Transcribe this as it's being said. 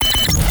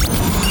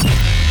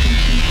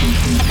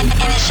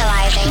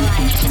Initializing.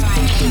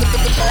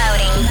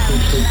 Loading.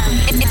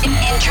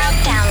 Intro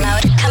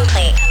download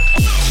complete.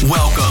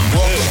 Welcome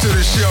to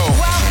the show.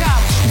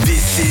 Welcome.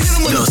 This is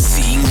the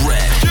Seeing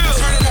Red.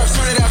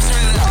 Turn it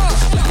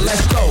up.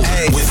 Let's go.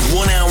 Hey. With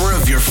 1 hour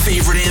of your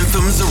favorite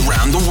anthems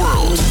around the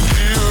world.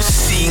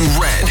 Seeing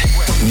Red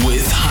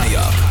with High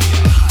Up.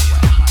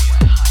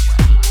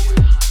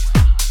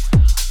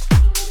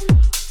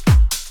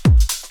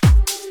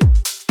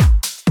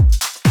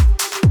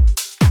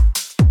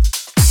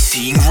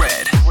 Seeing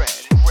Red.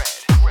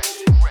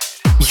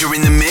 You're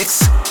in the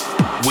mix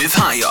with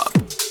High Up.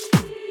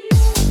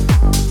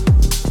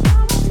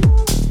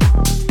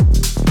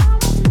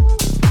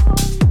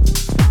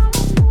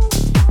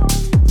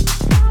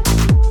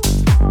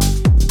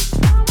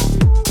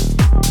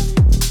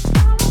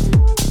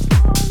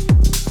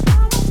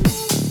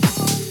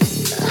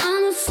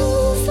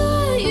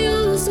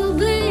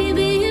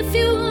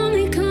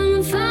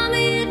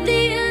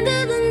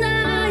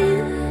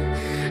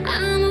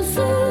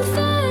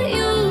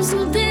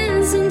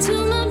 Into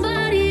my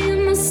body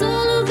and my soul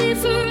will be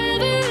forever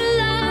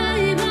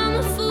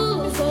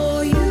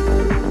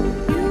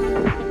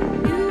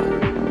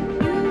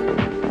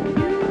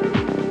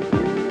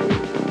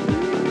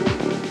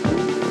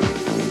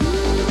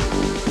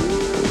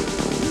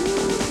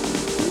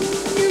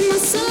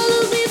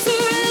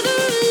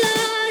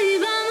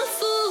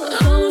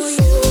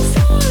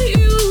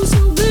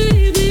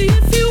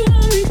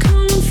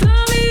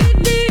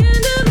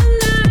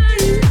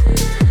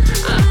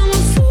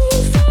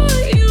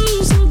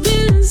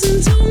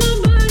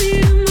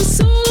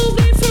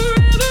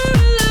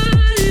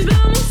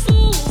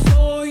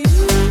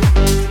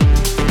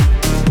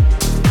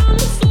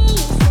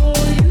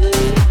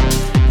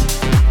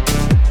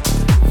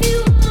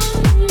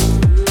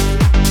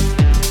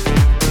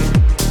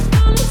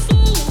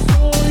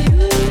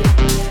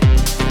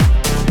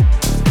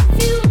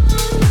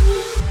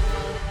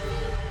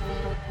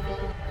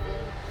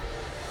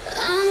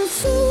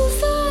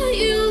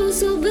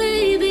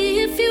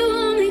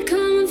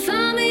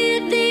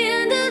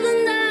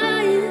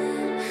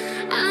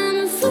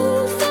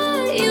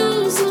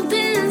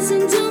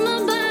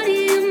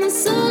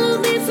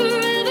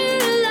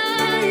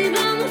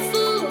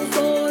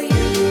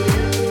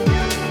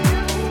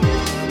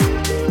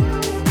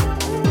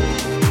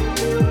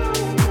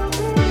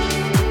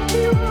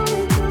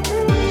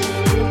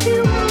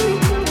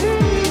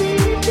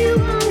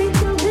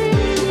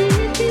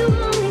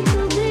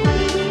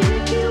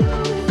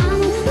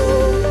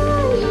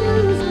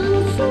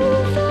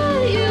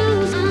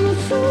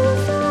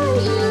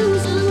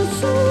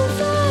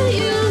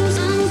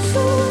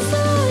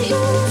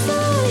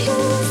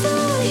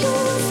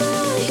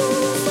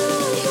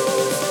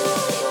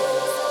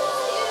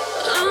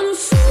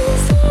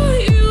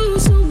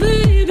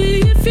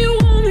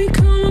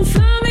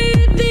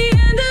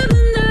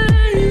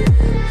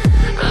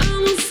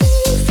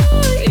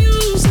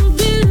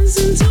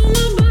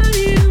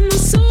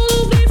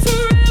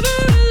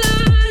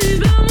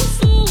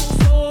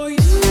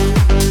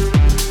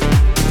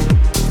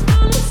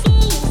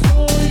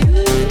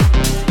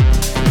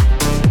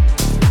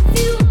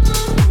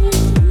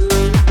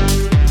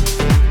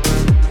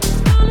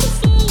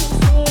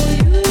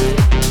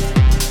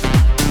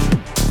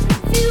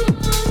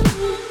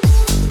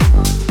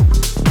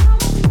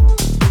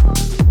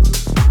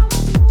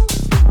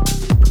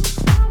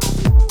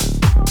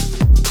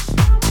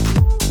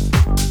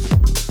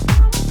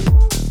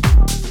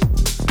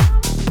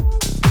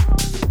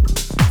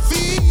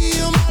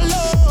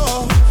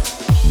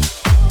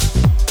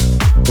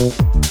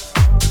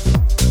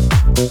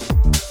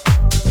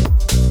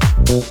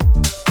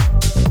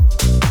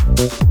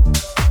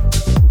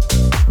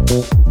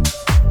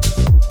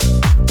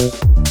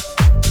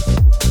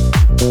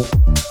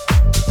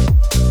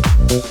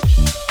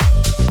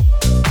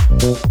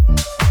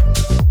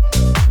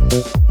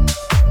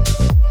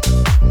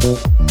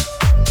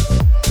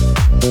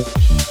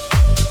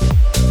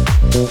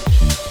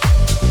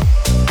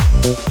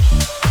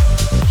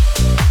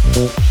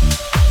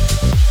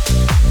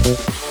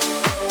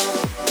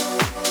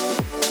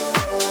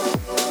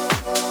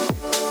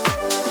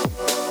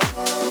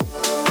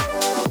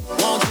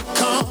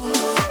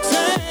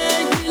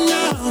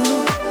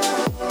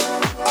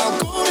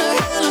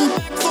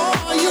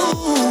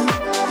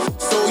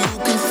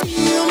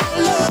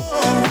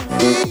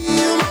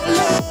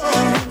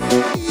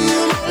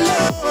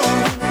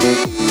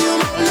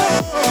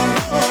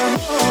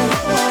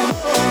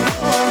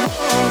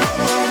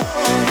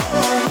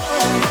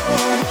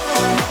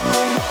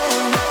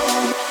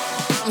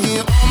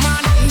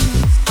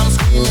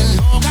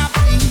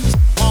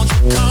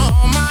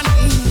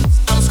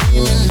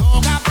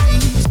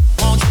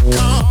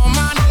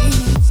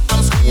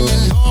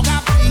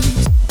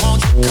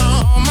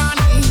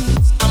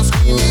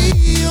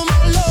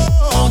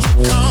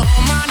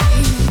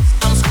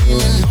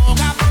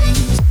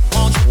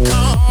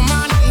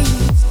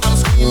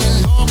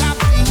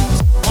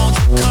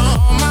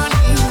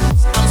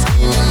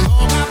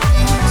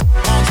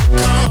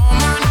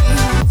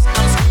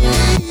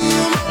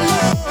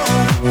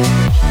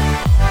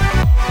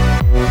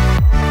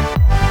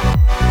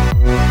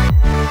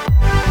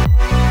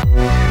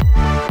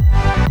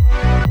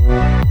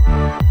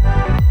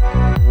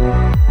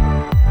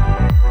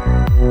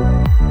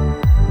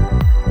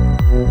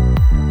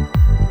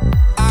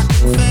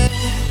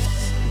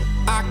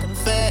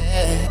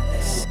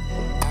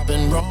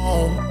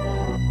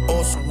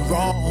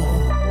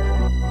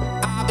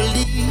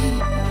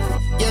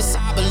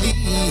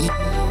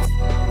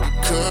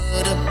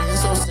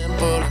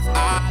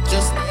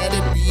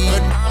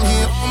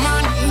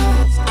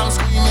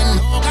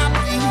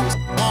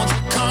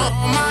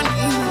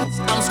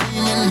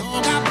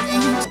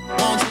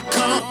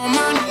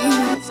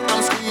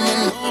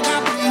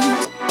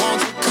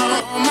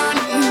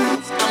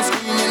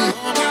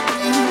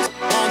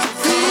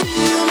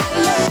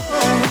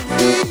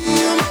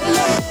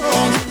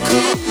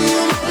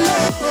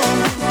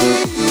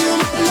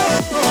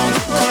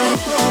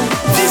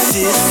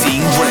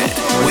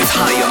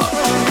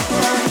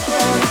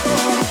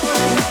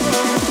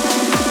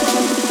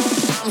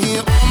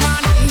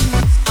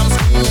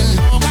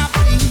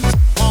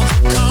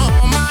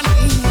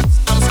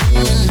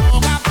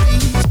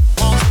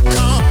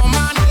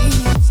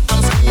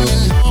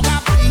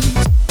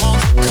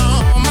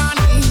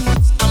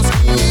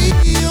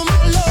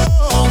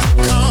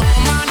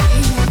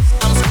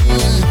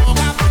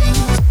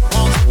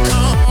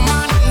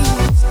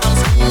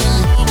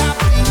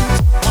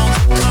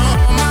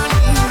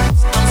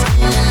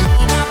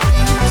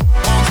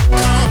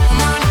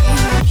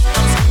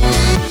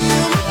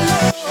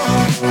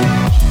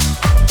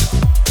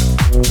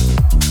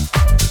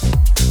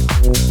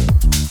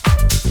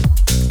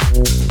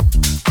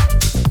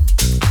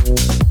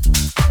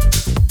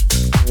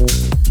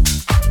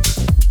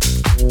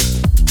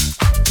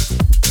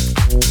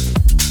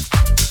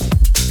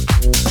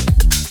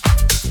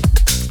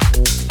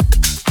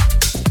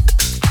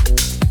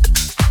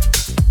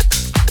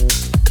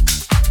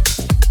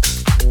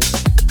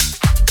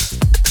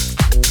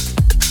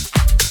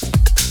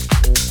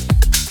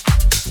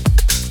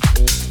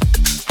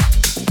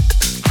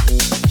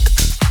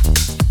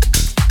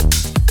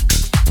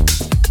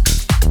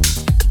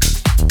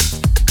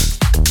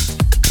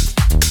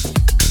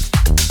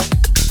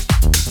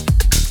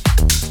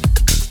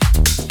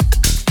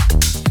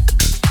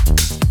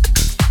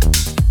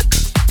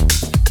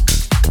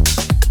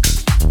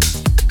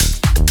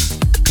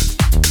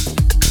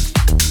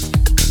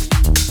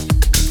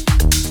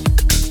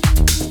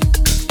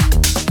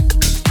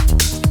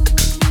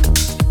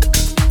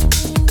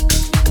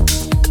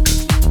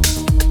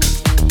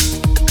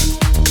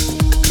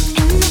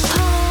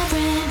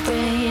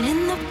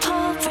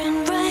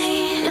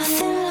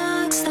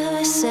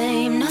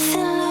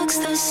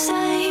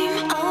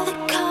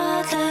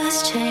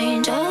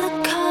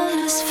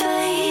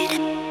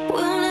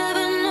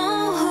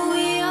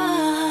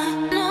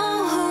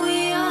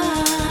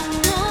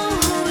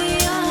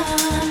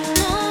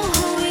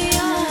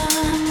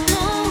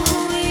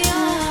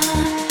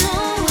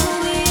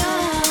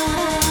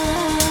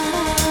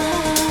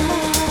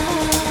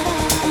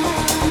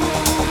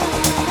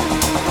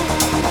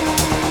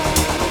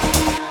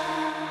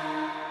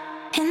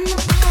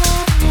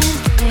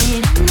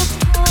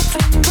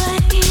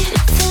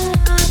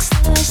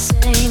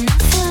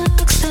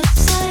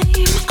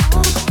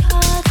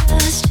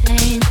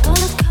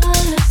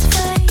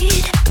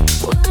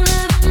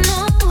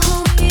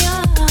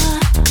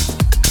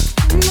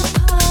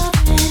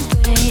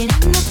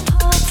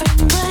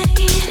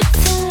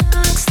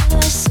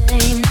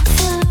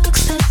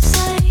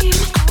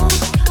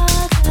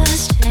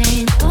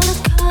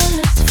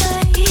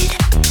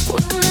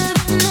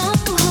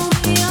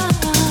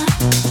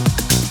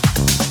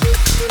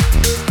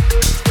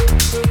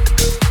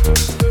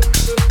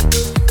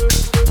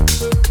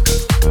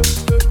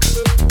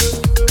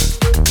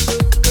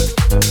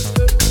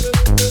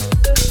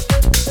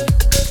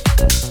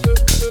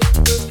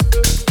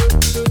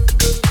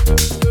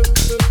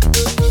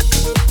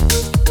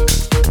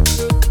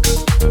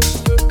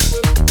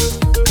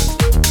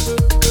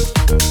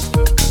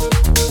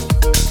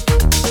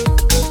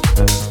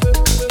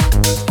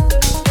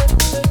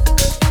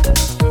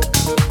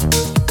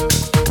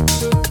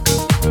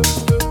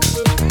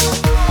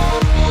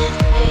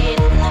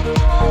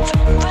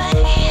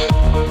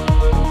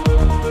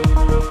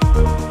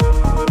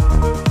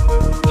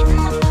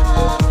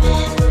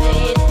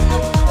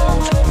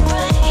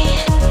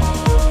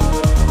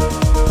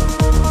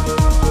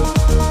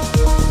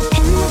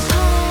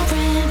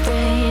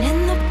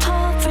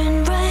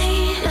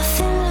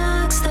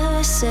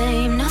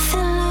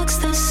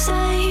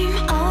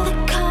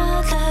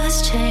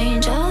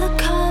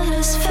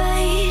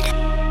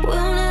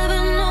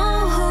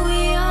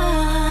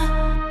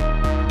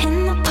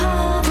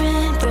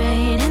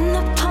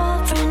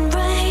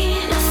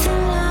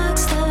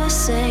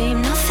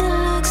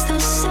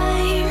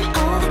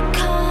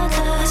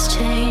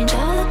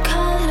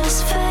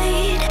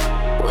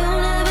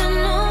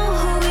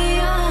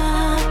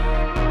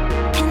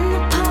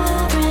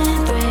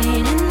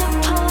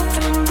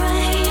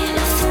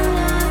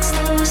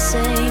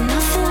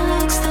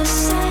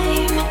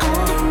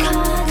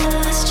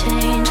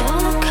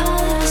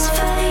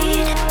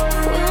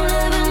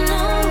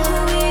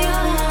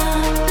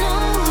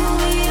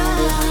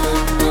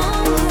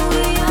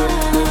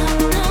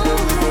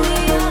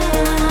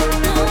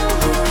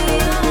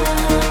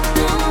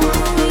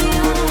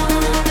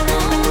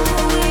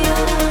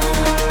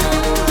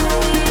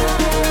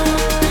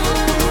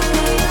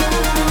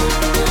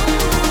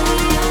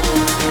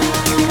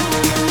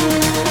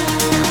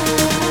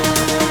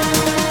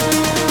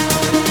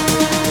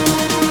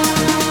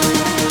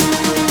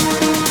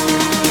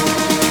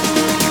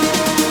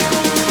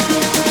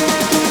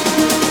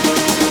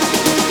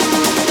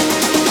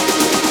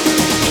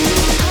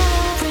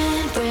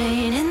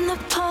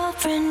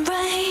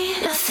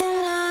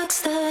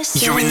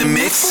You're in the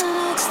mix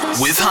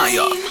with High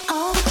Up.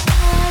 All the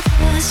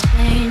colors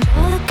change,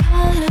 all the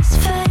colors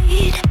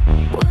fade.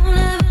 We'll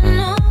never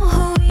know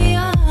who we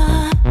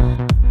are.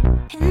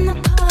 In the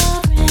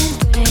pouring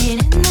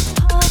rain, in the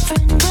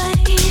pouring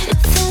rain.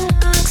 Nothing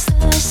looks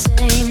the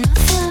same,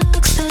 nothing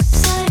looks the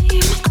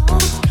same.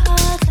 All the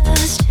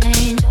colors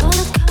change, all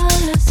the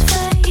colors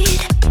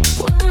fade.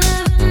 We'll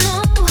never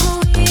know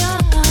who we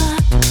are.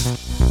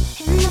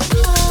 In the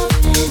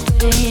pouring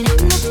rain,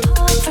 in the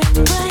pouring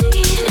rain.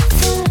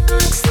 Nothing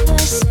looks the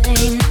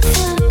same,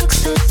 nothing looks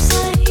the same.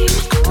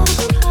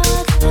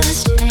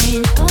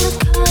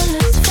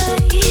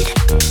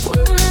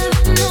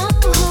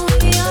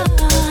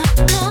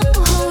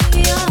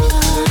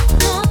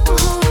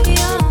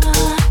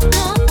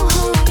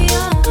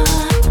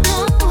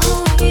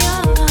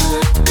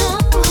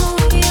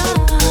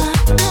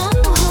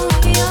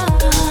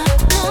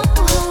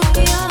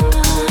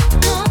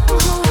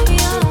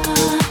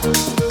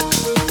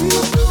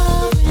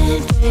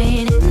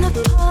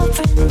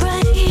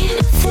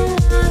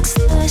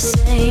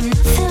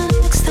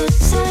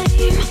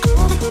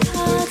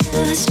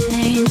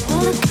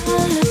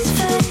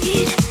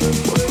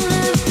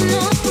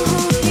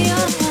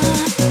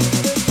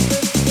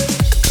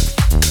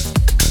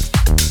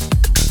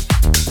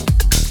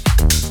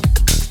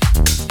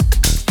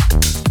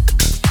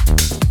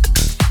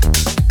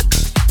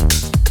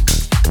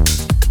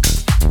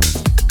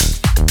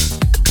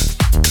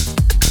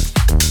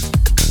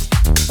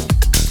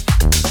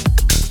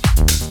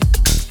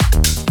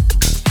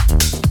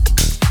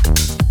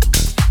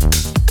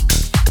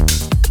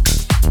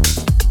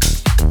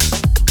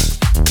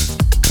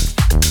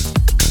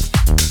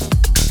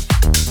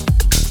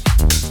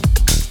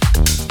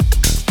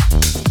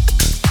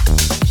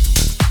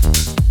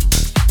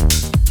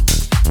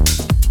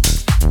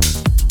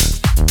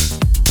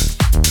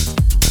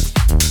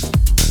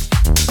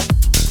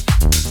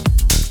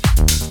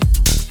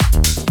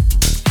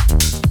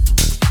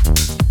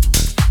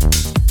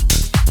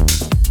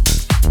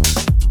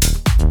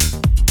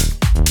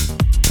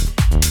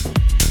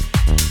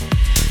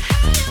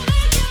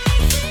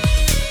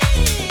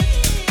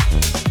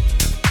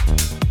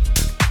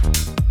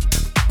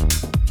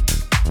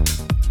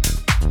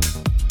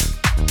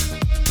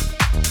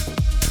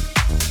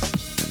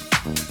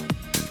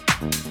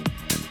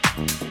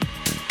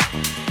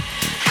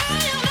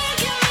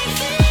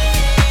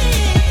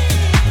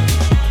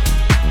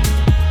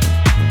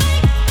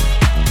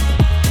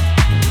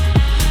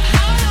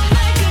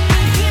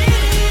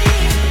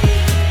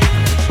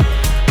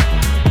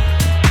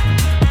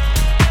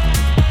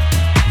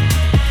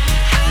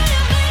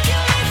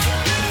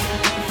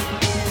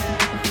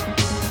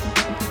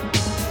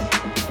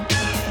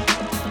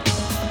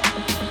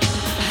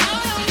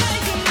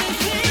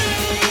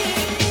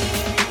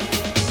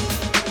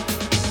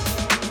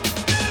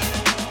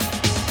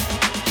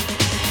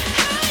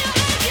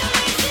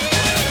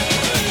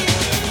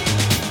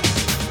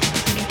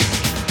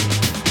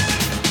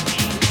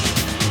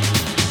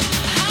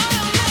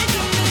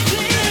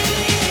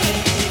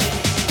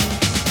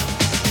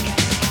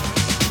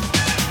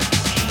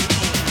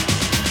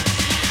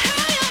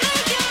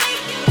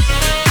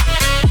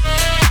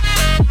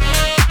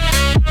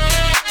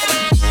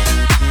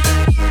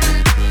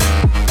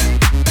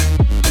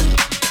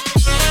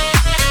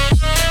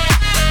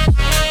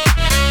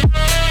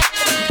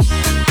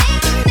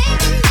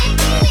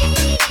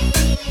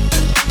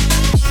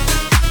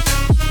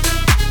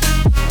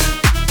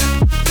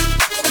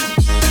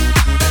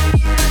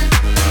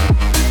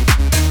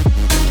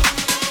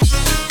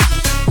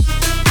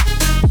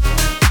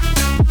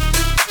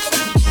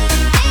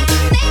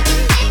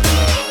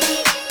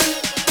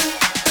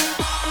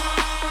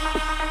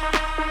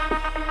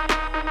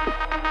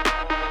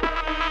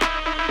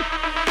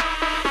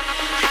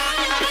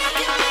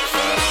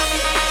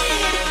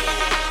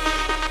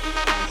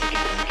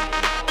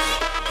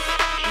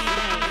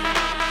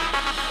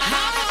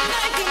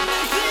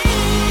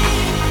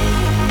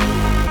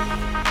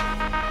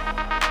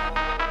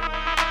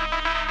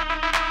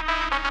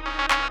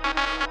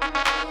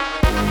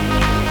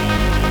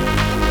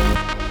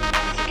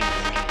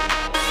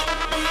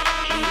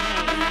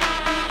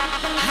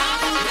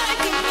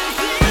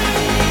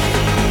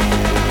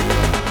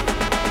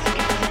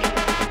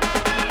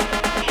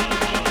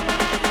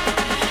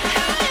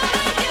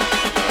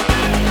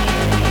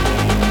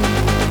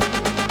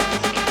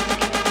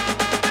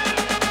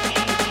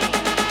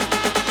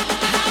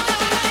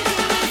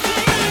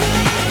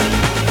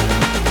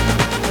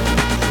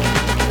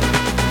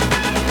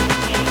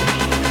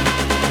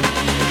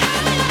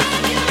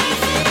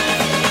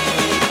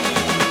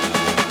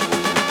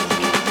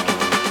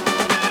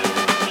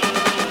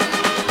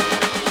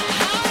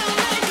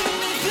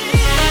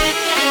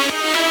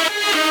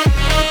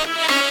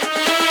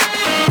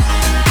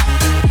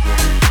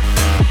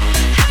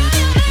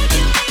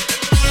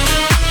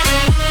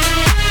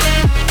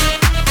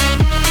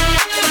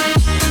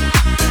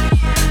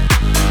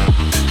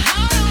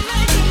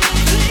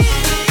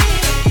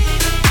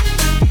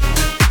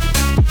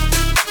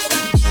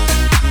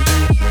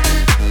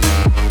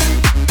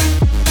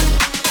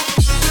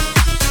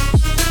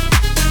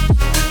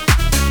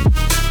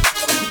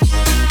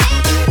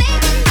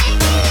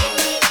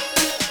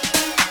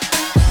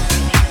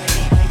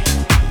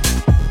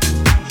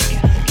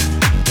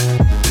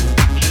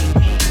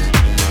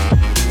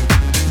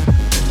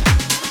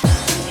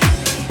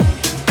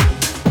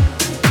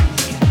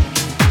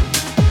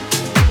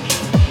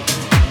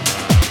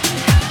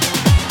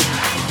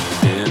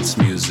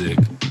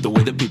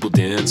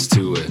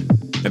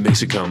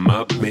 makes you come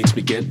up, makes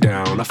me get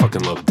down. I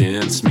fucking love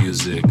dance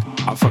music.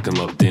 I fucking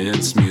love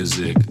dance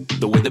music.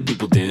 The way that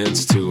people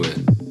dance to it.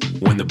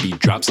 When the beat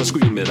drops, I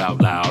scream it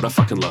out loud. I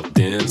fucking love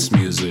dance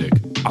music.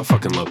 I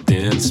fucking love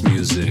dance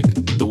music.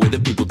 The way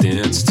that people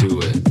dance to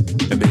it.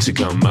 It makes you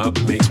come up,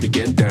 makes me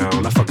get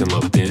down. I fucking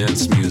love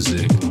dance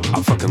music.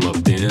 I fucking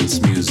love dance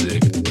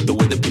music. The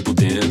way that people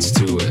dance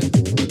to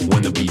it.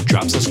 When the beat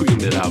drops, I scream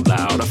it out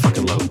loud. I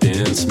fucking love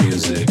dance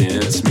music.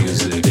 Dance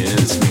music.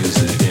 Dance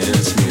music.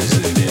 Dance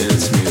music.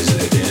 Dance music. Dance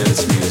music.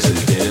 Dance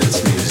music. Dance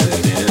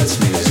music.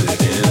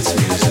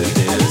 Dance music. Dance music.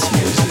 Dance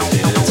music.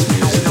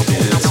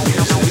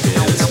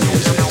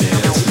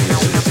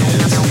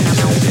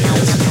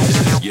 Dance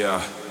music.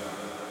 Yeah.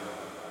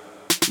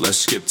 Let's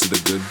skip to the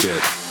good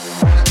bit.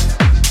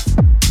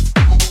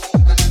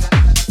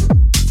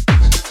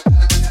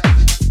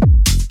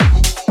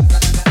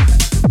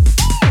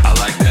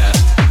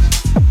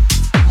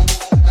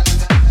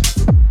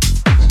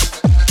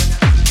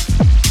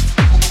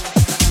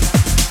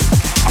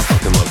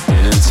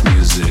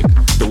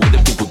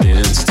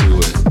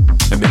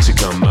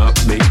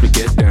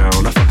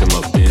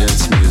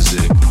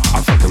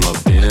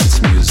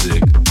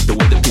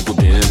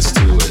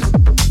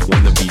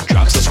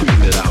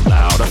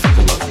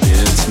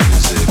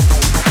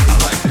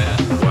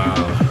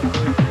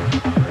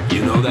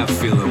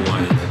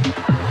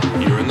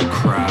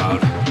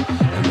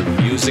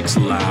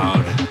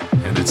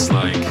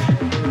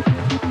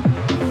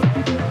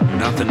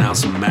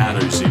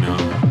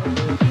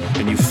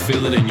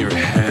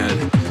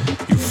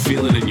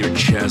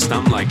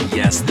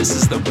 This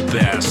is the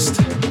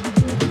best.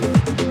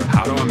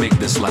 How do I make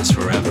this last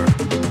forever?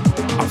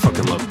 I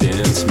fucking love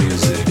dance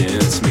music,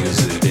 dance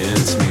music,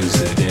 dance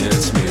music,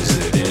 dance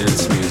music,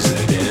 dance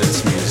music, dance music,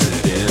 dance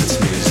music, dance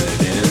music,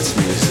 dance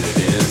music,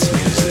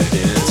 dance music,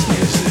 dance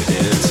music,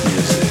 dance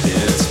music,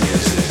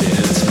 dance music,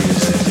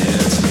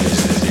 dance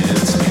music,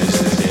 dance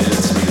music,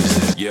 dance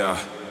music. Yeah.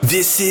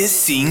 This is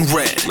Seeing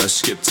Red. Let's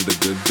skip to the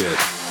good bit.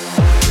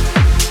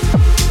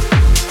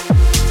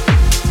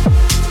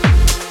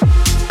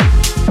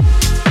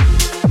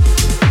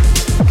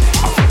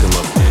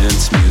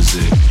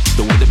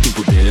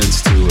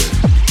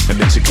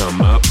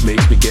 Come up,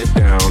 makes me get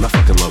down. I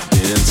fucking love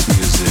dance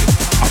music.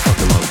 I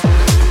fucking love.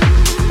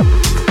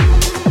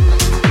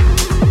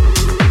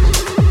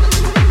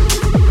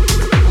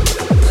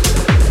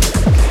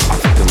 I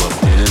fucking love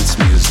dance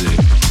music.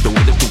 The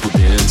way that people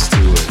dance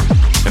to it.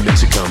 It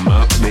makes you come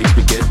up, makes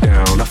me get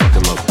down. I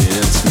fucking love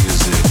dance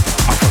music.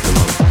 I fucking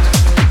love.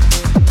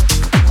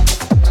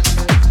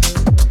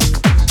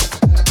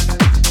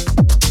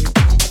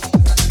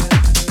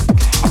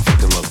 I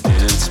fucking love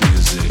dance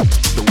music.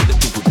 The way that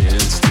people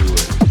dance to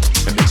it.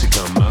 It makes you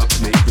come up,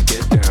 makes me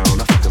get down.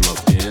 I fucking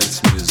love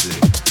dance music.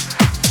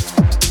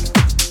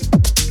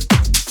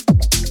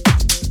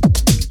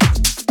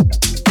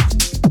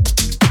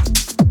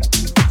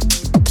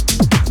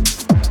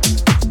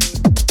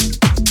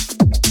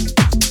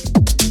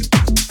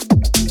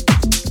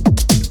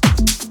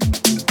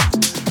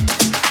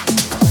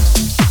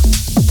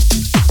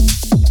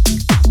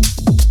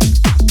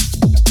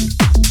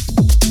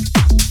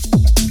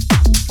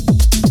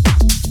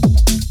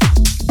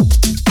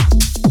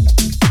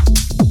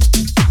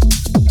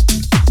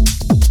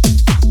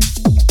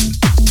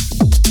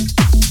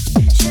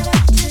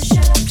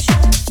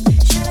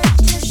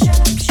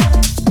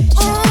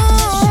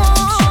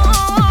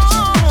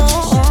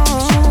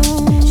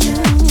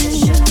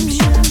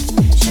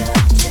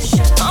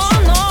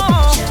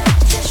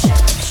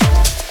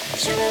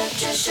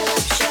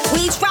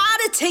 We try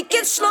to take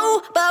it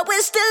slow, but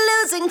we're still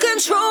losing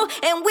control.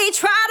 And we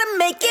try to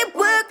make it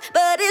work,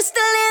 but it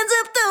still ends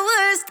up the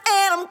worst.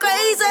 And I'm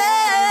crazy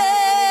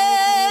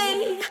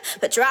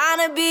for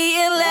trying to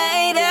be a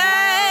lady.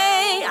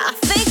 I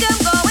think I'm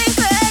going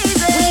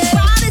crazy. We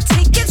try to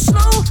take it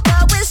slow,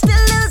 but we're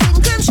still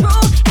losing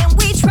control. And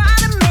we try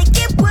to make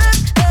it work,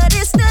 but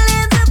it still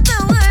ends up the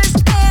worst.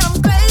 And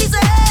I'm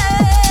crazy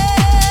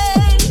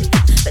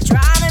for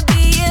trying to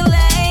be a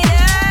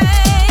lady.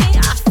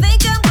 I think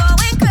I'm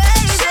going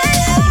crazy.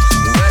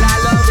 But I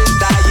love it,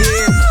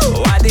 dying.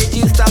 Why did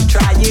you stop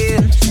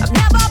trying? I've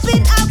never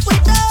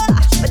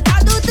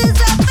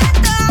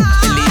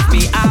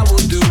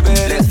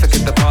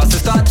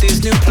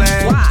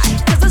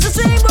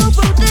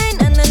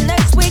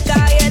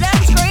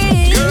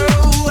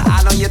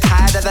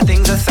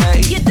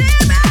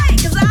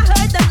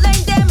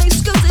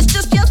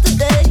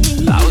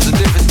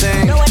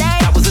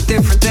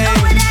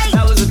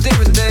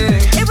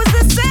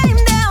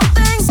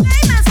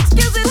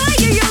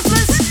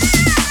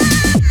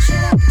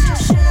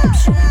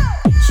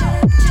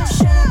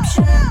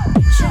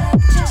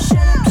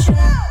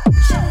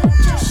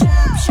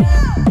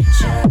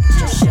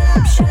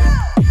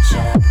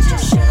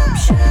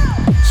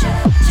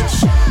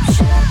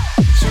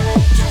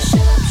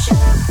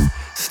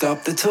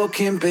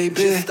talking,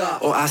 baby,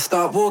 or I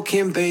start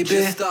walking,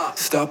 baby.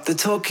 Stop the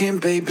talking,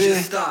 baby,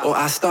 or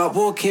I start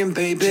walking,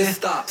 baby.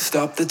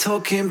 Stop the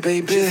talking,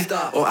 baby,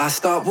 or I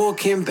start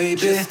walking,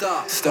 baby.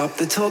 Stop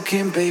the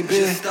talking,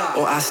 baby,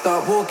 or I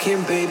start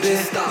walking, baby.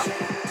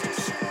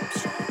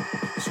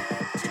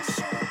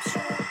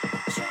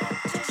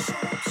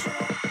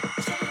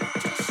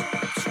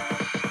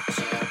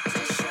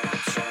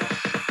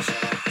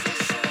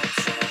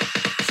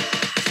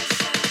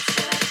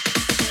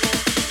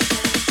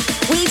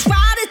 We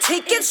try to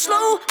take it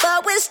slow,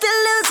 but we're still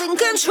losing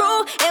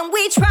control. And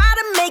we try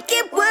to make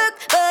it work,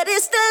 but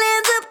it still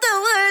ends up the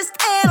worst.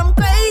 And I'm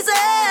crazy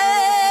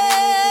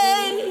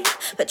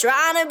for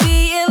trying to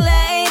be a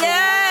lady.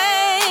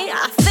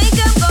 I think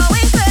I'm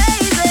going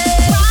crazy.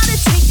 Try to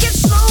take it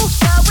slow,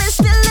 but we're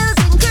still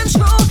losing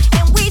control.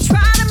 And we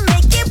try to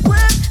make it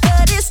work,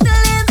 but it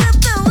still ends up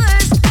the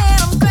worst. And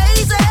I'm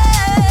crazy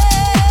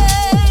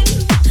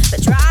for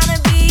trying to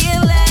be a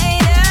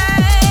lady.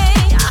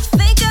 I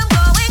think I'm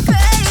going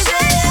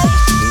crazy.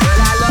 Girl,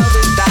 I love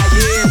is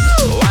dying.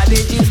 Why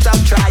did you stop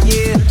trying?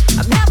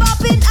 I've never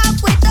been out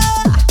with her,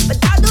 but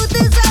I do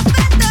this up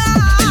better.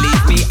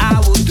 Believe me, I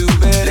will do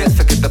better. Let's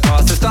forget the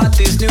past and start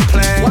this new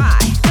plan. Why?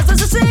 'Cause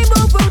it's the same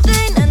old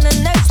routine, and the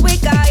next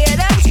week I hear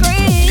them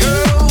scream.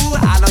 Girl,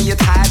 I know you're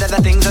tired of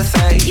the things I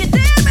say. You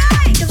did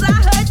right, 'cause I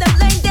heard them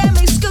lame damn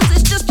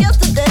excuses just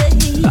yesterday.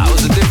 That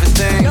was a different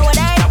thing. No, it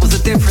ain't. That was a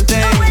different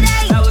thing. No, it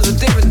ain't. That was a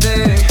different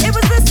thing. It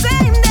was the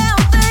same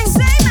damn thing,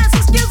 same as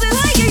excuses.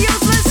 Like you're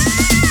useless.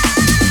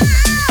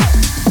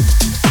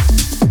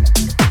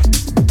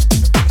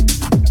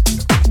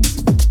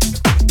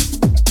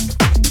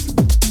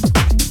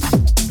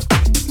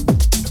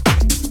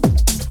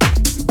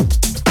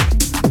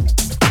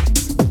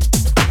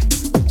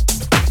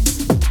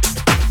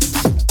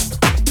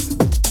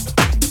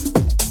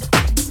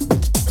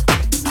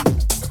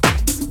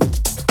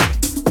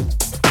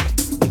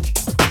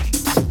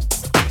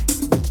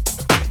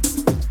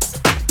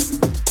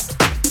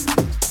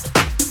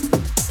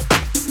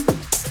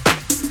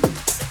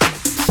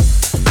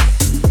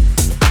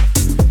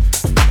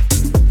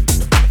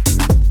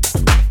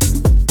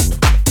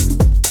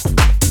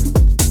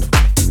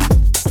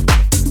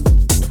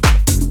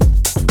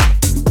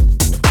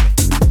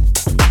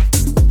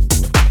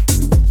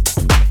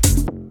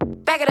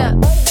 Back it up.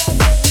 Back it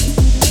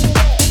up.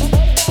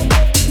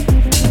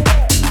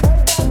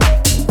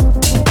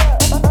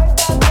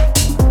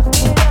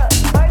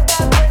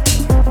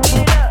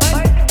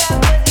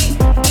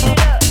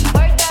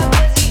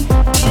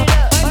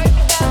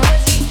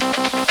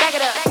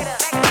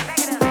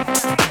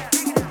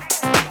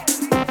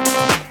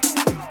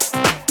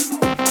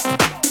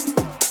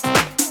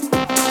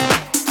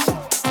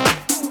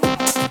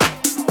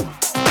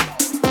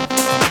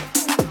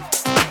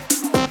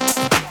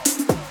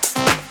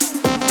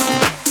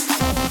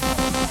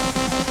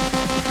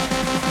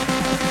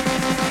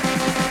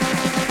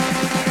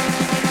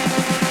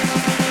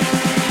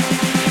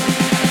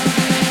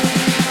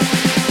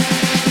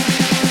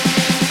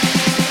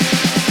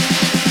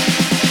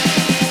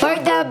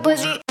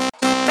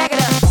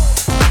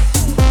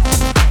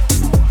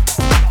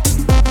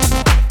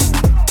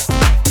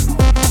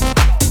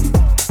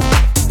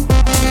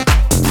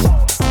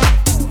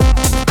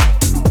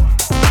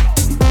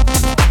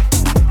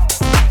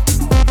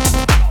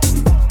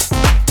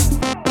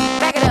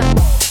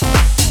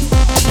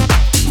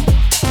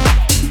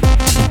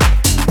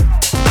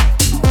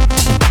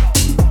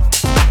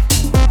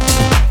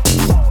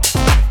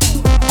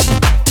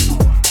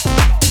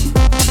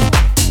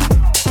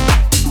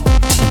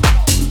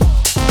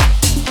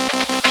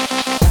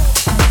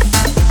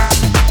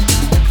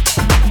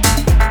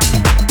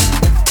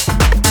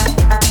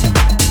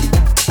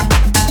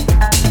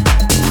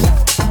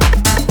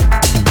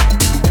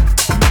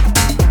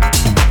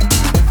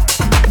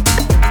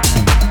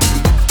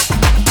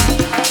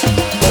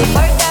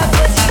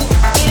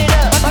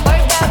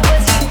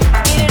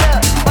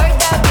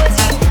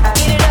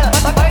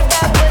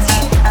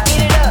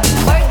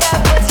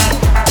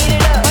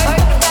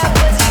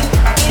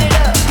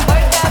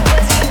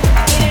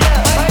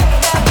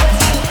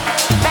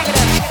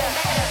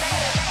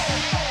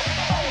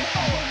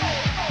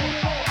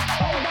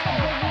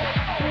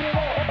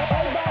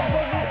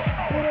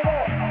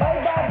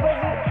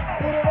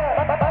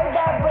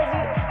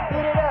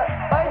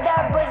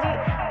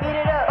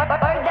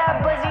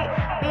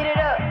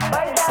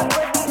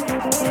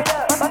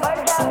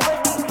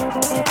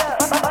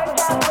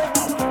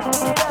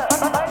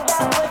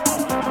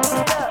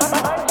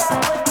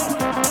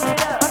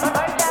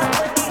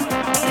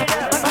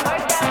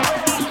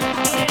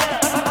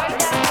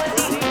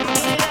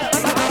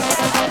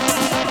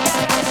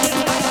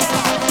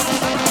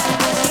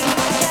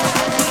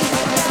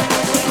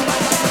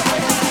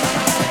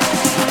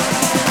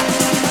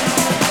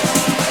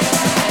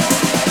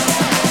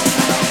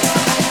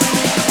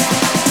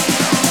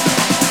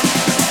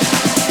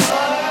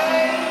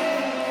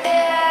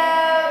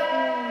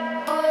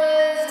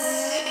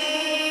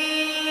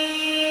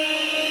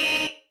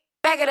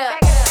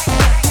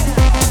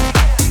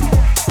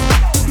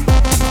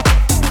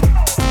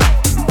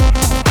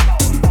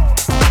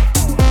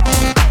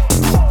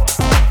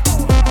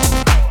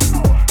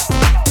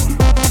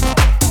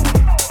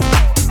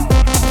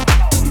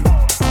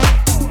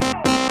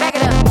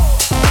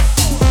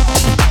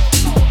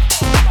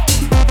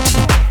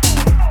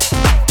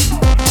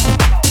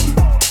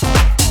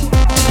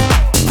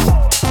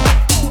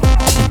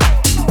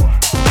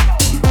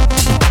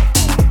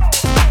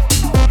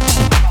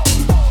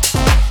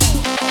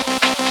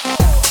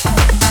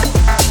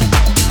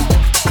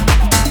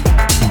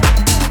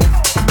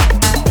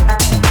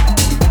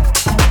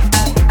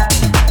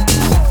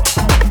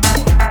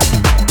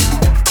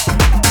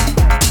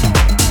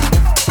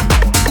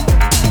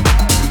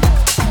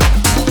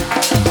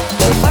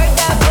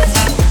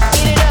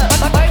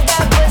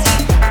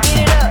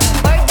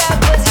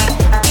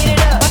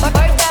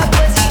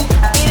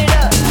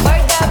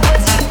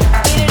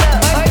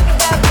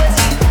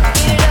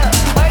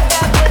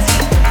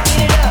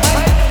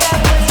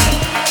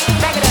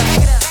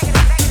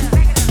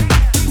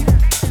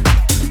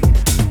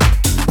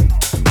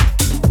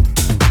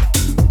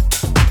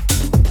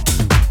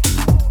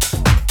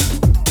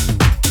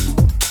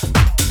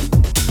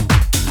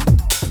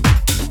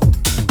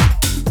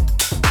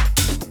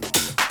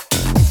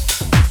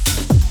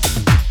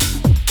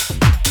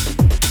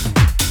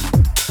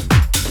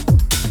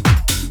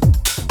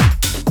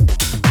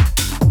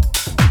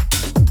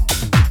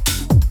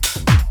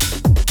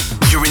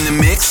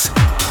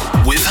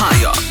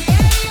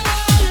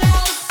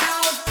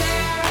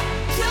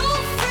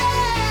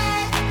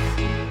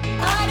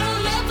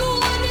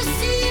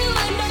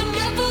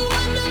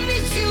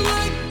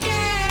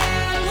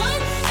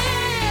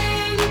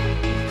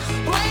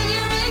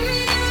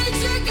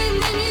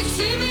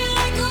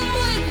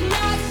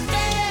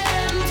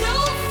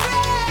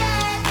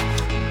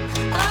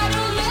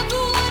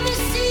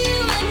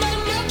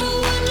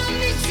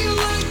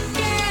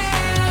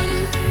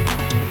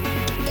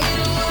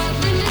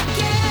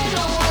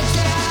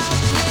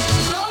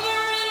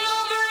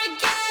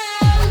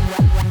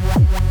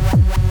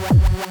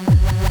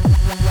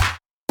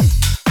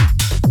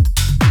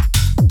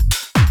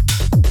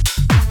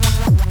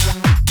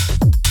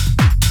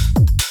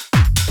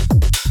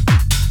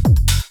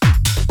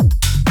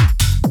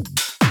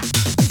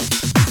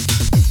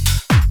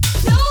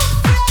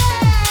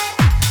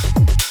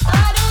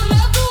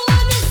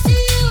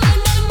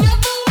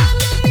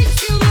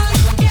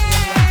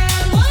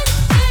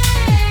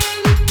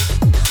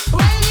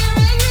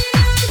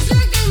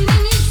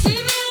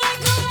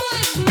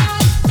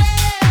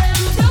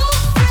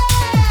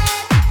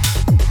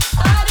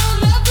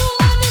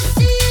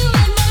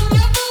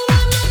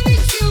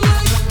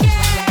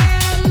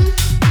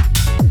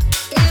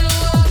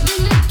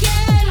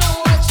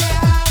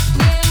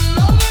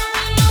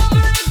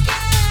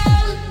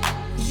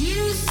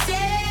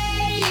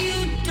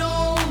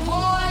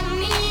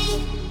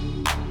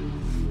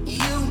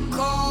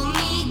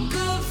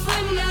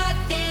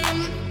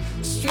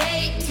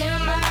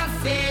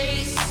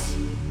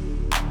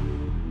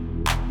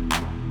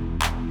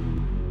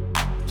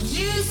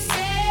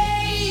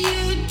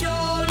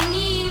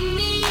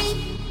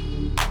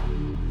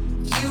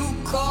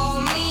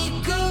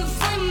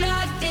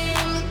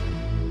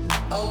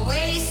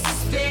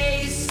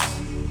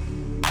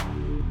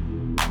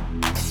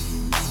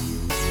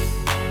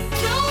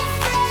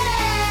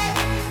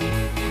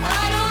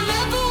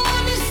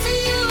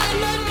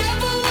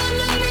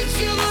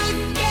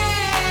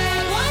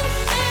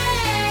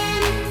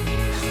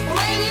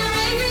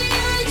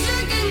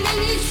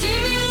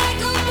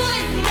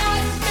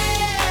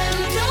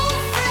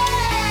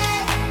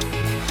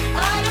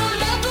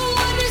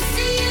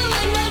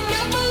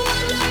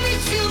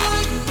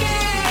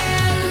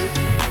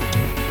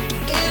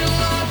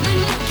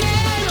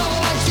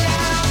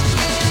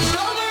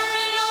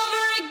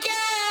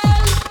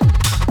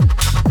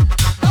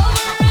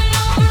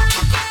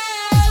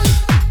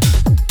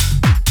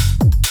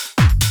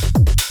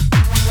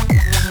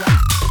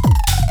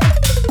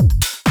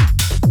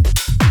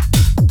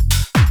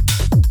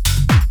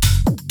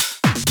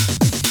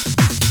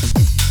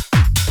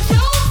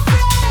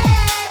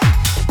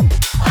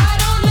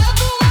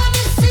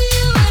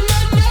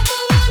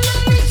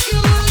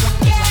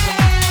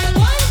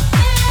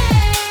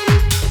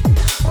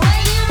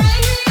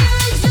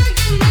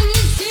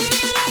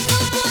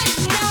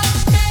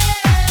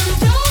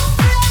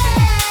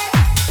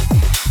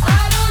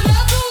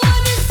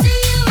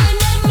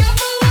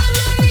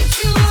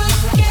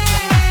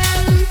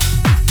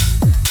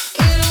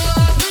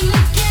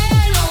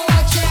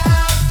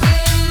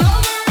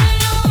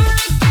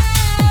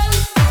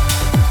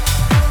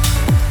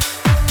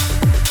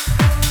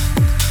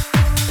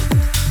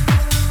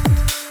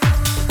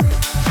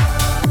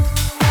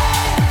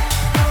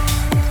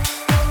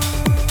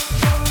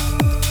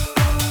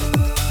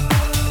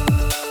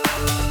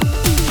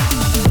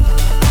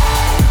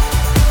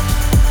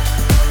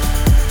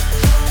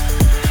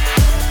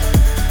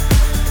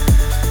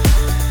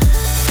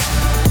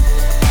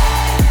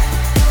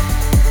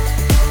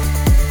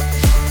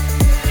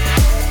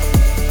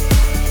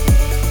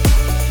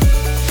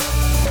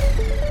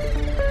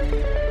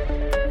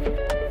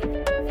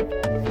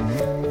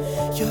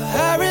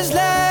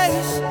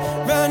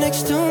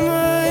 next to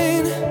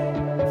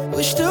mine.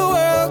 Wish the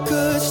world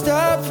could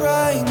stop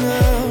right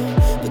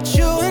now, but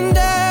you and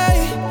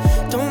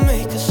I don't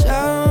make a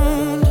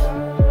sound.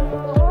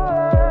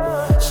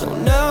 So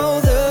now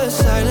the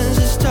silence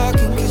is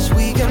talking, 'cause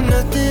we got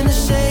nothing to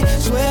say.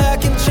 Swear I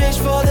can change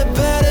for the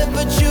better,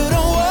 but you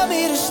don't want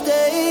me to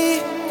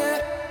stay.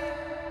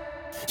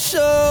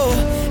 So,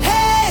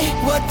 hey,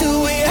 what do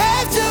we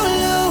have to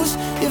lose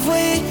if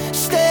we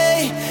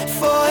stay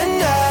for a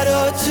night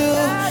or two?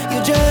 You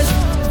just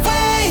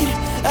wait,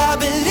 I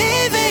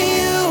believe in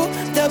you.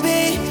 There'll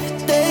be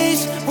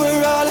days where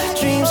all our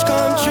dreams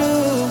come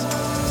true.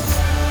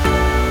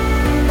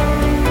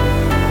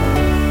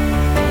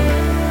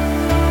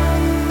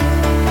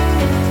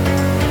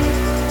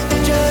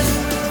 Just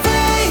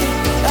wait,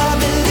 I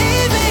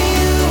believe in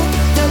you.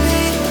 There'll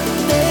be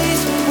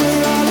days where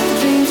all our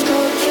dreams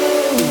come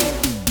true.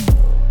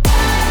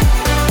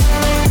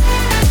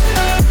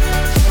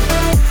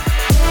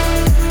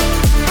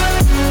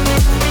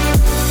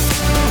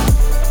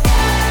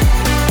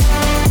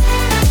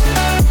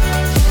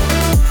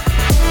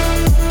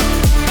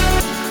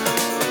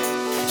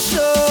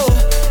 So,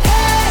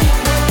 hey,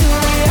 what do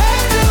we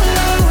have to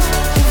lose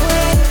if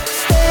we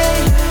stay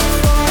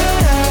for a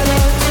night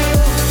or two?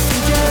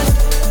 Just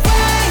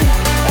wait,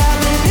 I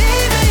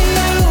believe in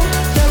you.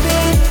 There'll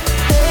be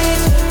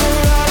days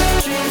where all our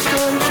dreams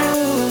come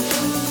true.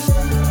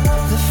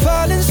 The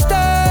falling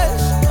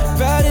stars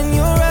right in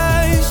your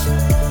eyes.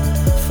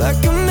 If I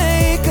could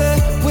make a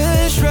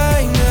wish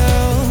right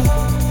now,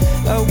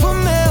 I would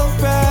melt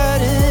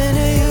right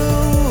into you.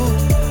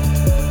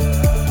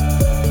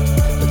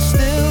 But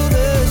still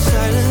the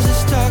silence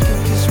is talking,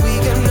 'cause we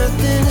got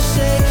nothing to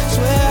say.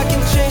 Swear I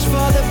can change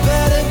for the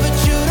better, but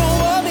you don't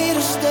want me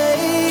to stay.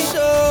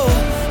 So,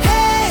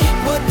 hey,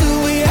 what do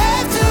we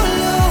have to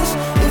lose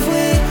if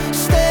we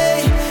stay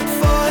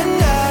for a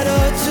night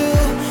or two?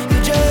 You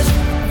just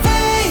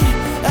wait,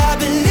 I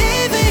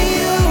believe in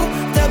you.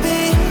 There'll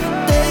be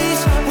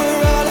days where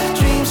all our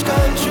dreams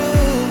come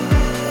true.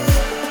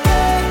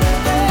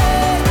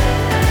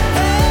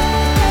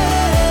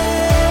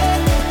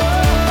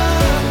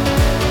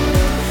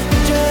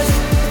 Just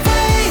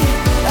wait,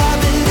 I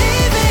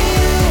believe in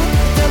you.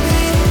 There'll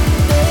be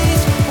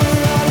days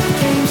where all our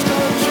dreams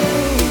come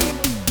true.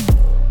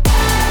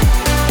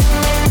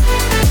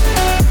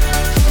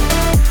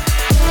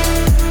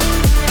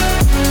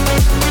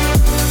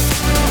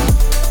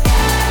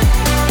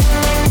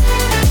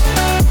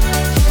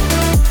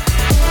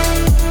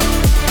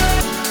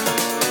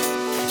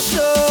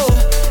 So,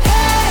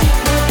 hey,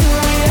 what do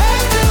we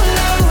have to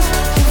lose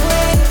if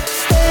we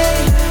stay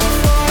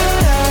for a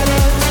night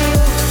or two?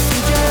 You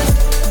just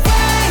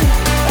wait,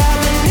 I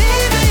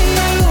believe in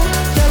you.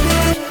 There'll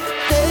be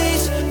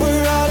days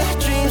where all our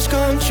dreams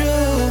come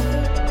true.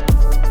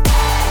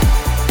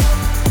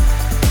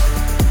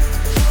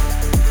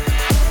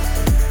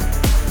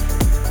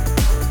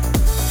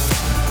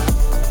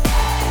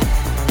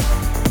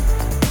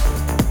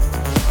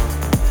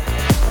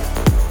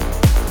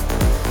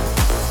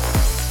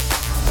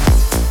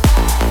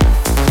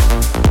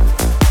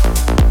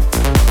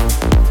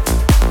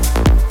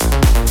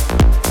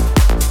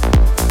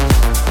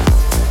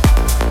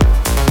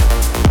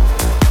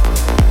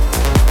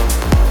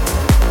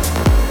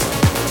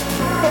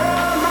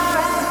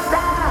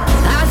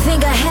 I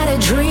think I had a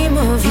dream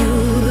of you.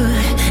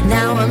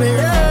 Now I'm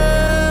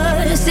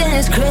lost in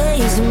this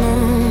crazy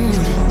mood.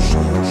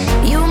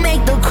 You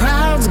make the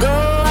crowds go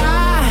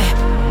high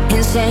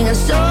and sing a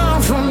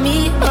song for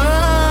me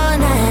all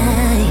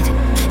night.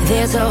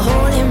 There's a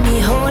hole in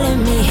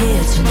me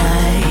here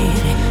tonight.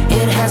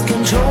 It has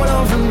control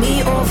over me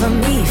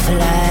for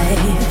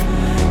life.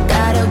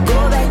 Gotta go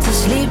back to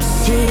sleep to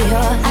see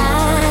your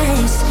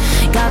eyes.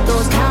 Got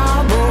those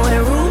cowboy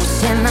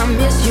roots and I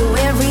miss you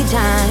every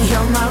time.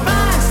 You're my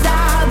rock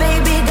star,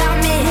 baby, got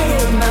me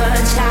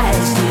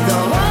hypnotized. See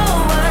the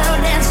whole world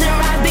dancing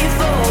right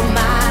before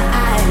my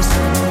eyes.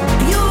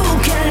 You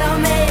can love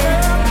me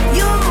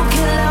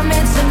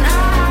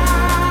tonight.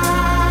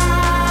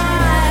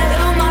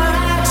 You're my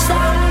rock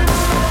star.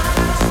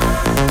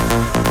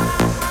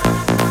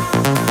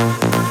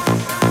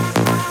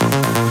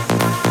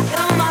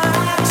 You're my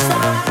rock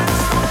star.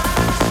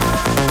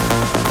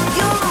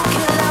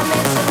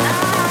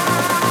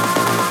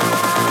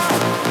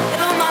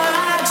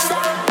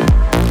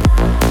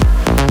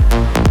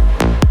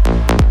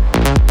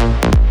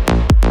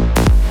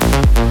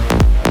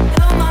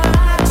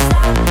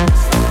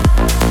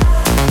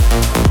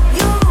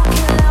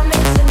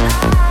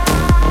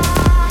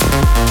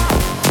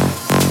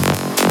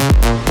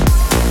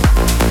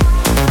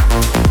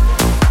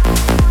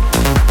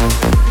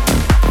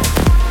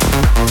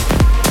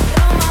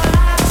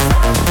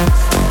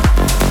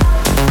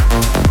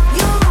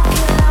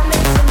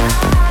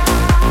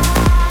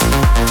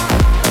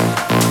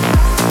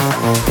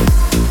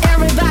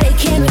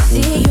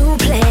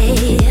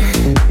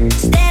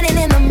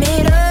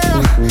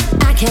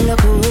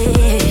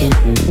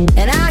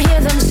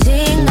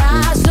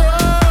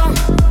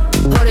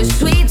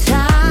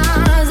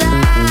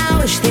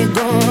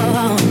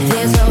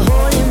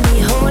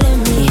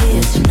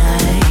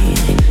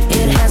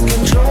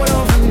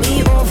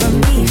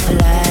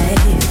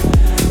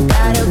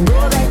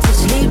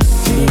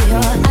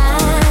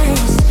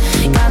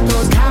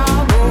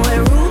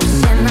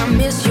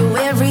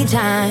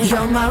 time.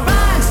 You're my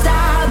rock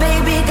star,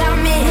 baby, got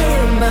me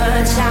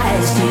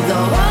hypnotized. See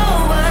the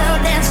whole world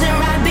dancing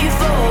right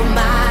before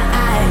my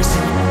eyes.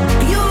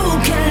 You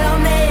can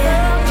love me,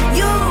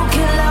 you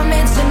can love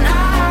me tonight.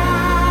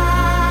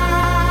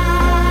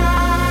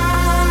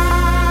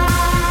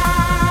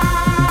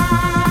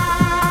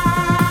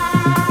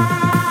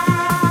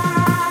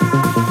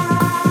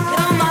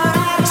 You're my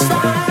rock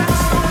star.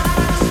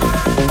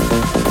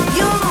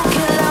 You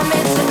can love me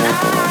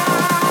tonight.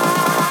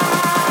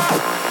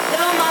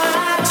 You're my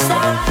rock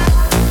star.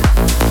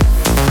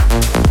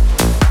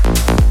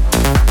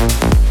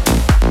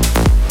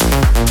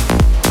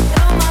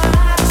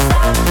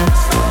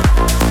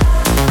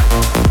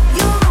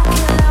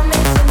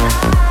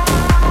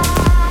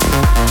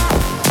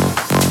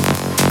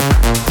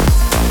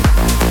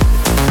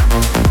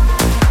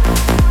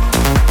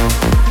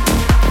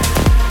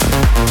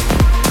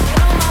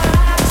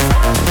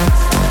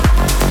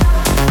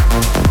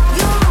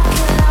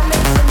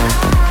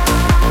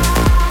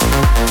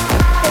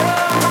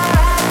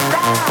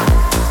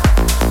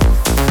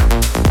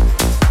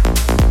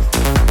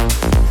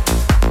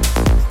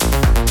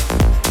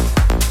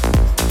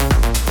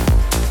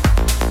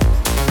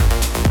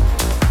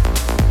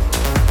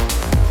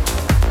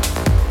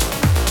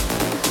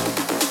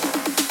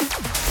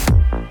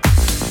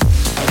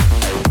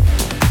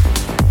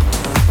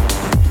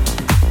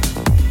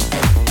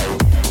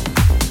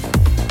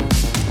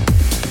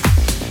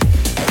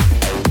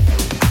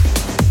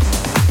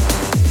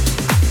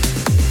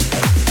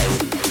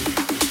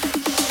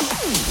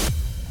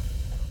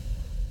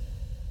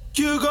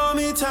 You got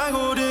me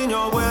tangled in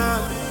your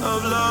web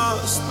of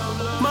lust.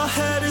 My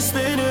head is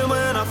spinning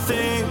when I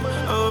think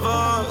of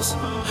us.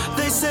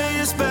 They say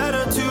it's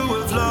better to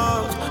have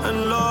loved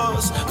and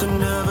lost than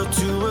never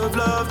to have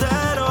loved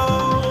at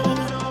all.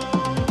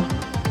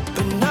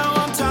 But now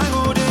I'm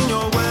tangled in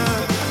your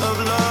web of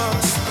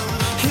lust.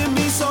 Hit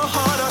me so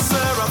hard, I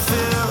swear I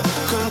feel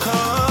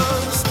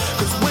concussed.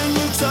 'Cause when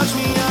you touch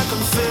me, I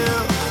can feel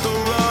the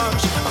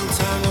rush. I'm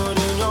tangled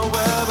in your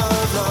web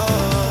of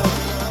love.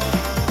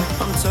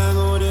 I'm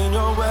tangled in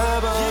your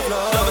web of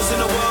love. Lovers in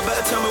the world,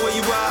 better tell me where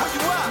you are.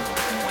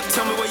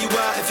 Tell me where you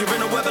are. If you're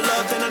in a web of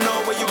love, then I know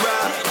where you're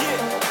at.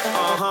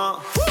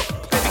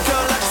 Baby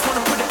girl, I just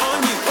wanna put it on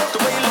you. The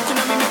way you're looking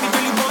at me make me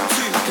really want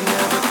to. Can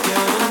never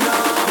get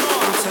enough.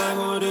 I'm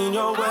tangled in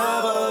your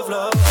web of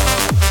love.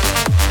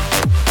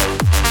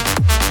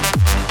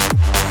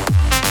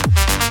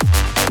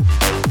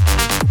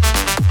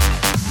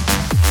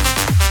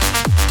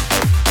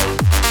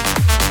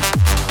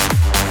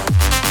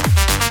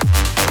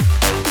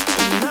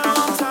 Now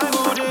I'm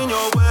tangled in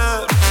your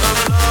web of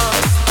love.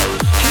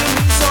 Hit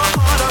me so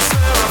hard, I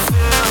swear I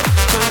feel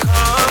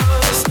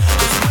concussed.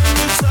 'Cause when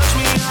you touch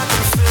me, I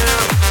can feel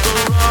the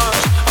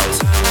rush. I'm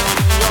tangled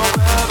in your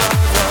web of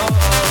love.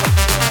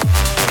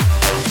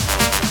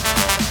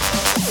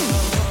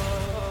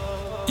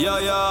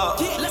 Yeah.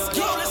 Let's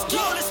go, let's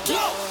go, let's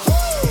go.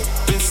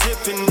 Been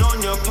sipping on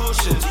your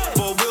potion.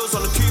 4 wheels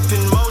on the coupe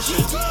in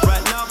motion.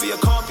 Right now, but I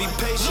can't be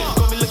patient.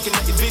 Got me looking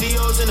at your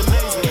videos in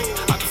amazement.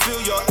 I can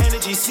feel your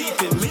energy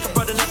seeping. Make a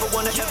brother never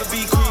wanna ever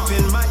be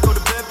creeping. Might go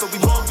to bed, but we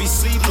won't be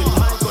sleeping.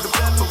 Might go to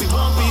bed, but we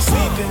won't be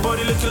sleeping.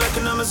 Body looking like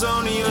an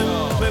Amazonian.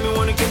 Made me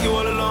wanna get you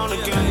all alone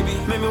again.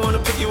 Made me wanna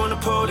put you on the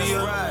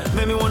podium.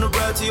 Made me wanna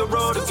ride to your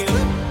road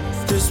again.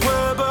 This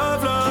web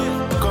of love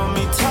got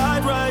me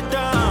tied right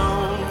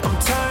down. I'm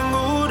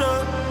tangled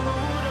up.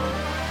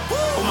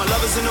 All my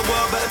lovers in the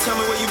world, better tell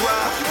me where you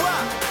are.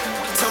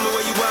 Tell me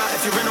where you are.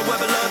 If you're in a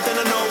web of love, then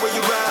I know where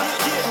you're at.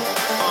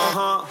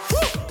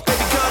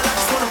 Baby girl, I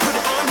just wanna put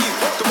it on you.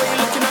 The way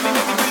you're looking at me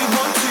make me really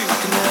want to.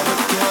 Can never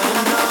get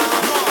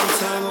enough. I'm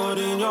tangled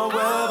in your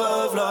web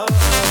of love.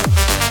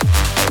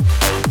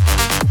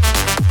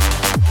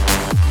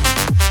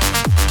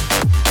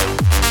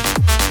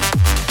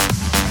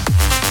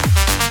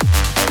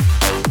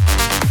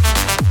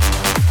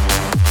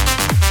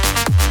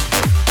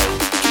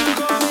 You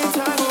got me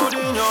tangled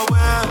in your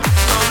web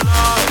of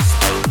love.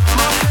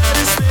 My head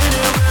is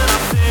spinning when I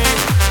think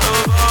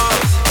of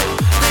us.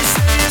 They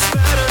say it's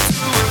better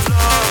to have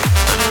loved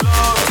and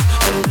lost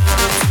than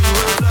never to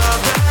have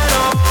loved at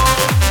all.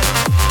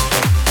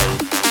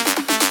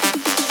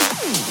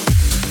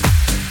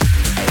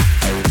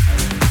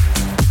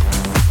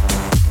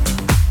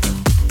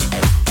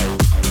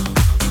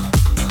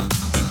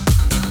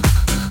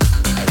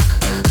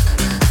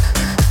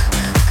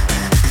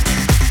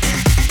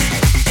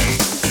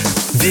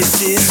 This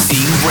is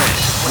Seeing Red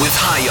with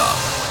High Up.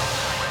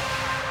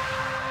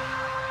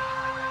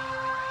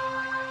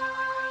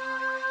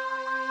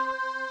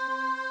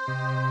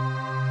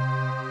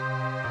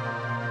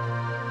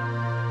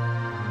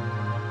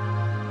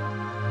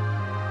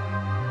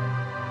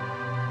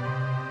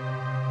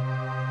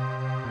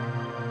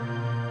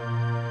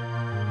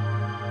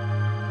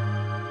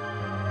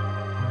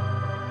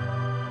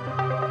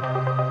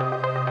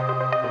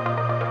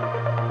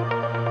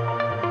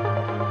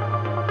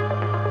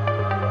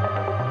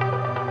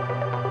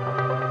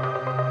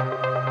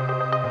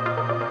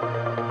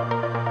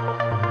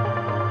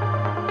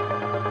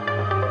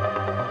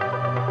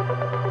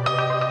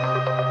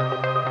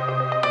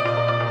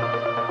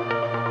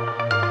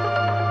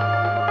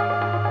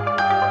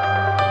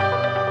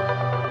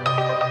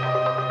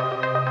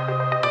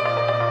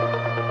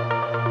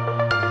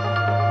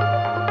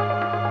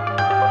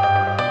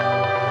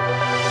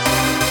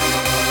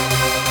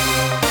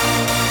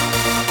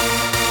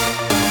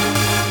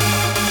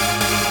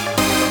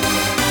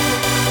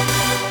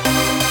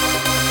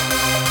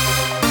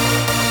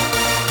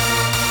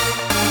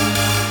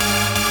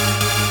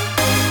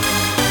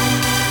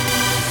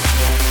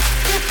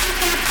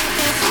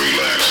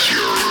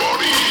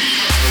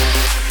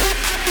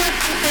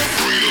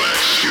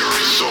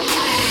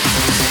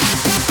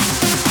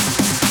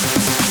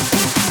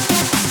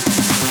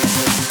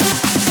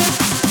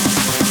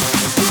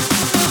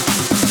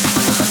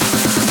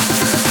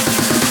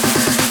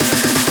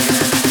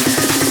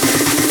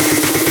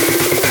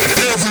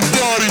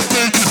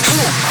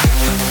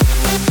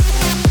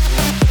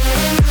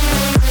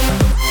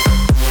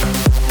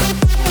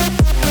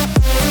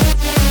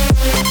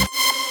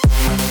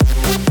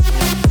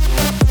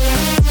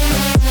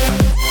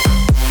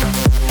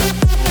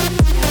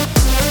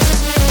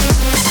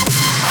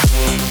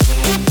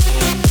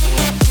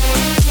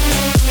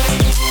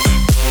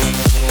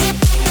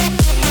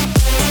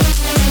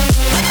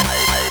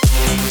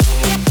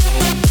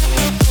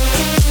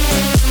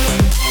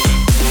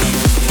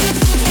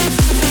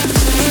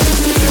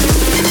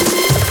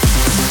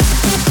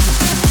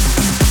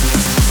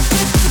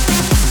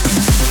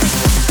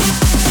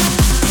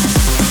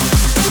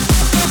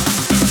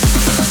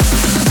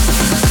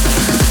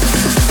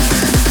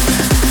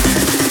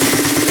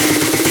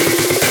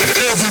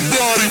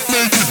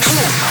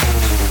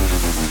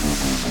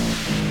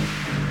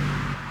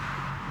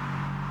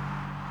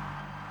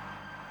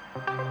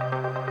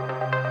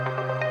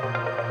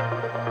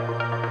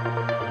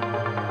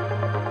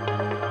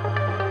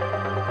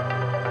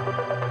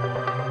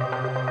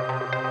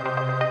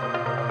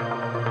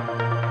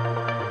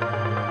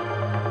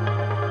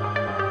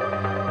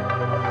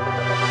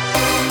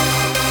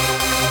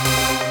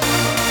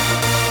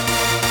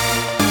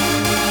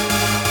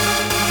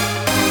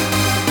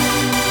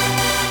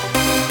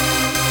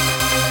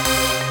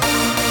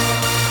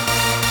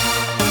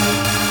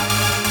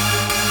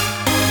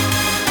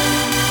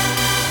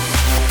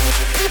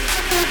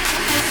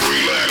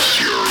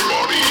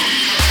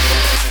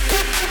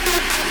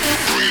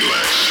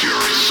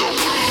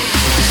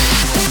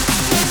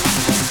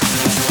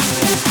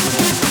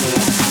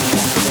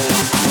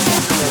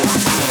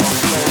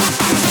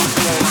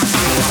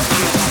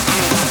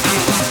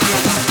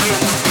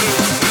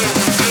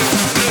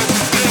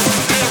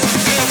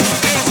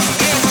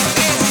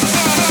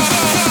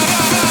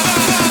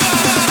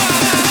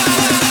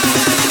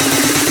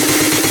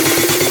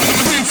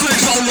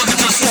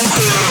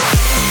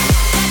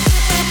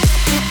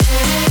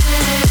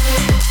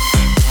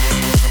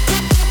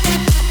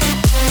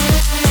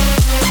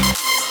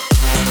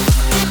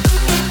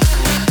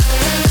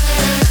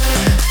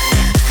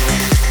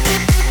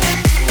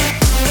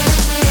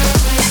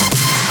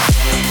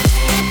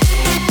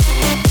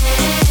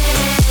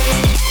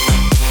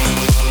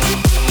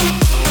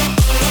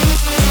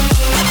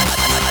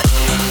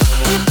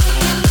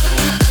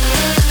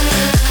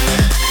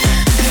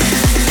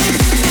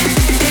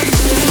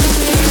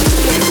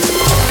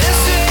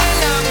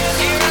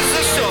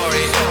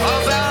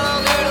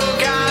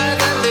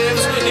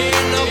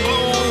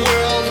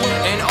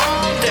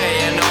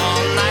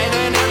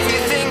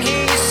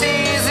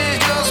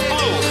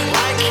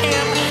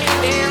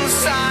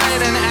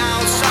 inside and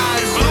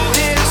outside. Blew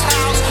his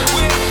house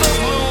with a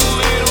blue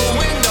little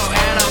window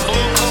and a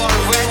blue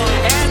Corvette,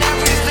 and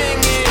everything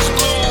is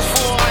blue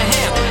for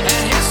him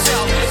and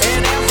himself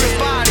and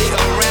everybody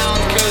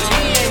around, 'cause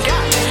he ain't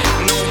got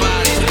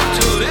nobody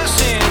to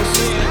listen.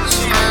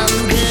 I'm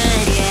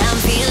good, yeah, I'm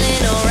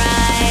feeling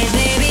alright.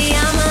 Baby,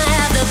 I'ma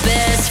have the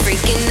best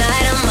freaking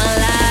night of my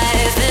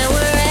life. And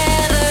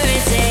wherever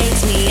it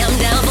takes me, I'm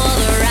down for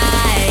the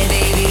ride.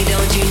 Baby,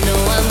 don't you know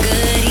I'm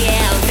good,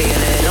 yeah, I'm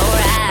feeling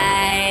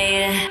alright.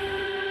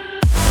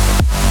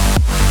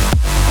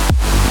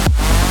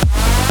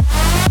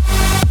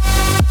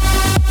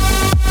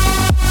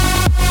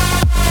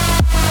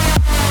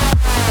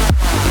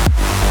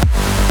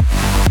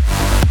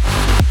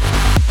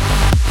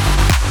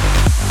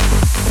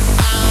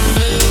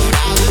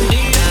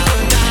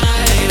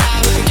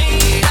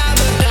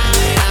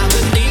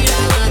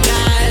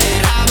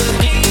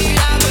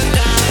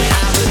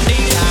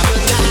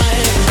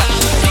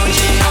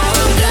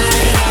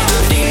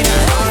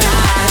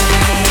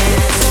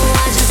 So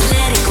I just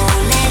let it go,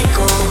 let it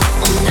go.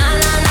 Oh na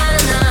na na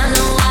na na,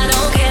 no I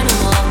don't care no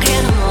more,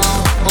 care no more.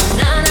 Oh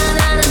na na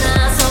na na na,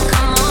 so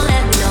come on,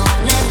 let me know,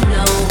 let me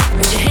know.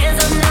 Put your hands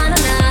up, na na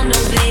na, no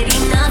baby,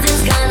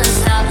 nothing's gonna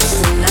stop us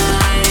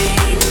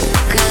tonight.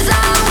 'Cause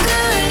I'm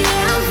good,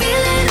 yeah, I'm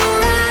feeling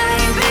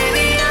alright.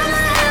 Baby, I'ma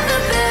have the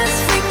best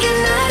freaking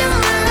night of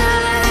my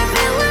life.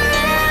 And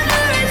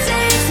wherever it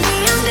takes me,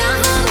 I'm down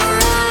for the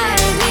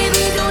ride.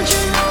 Baby, don't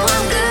you know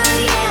I'm good,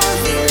 yeah, I'm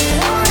feeling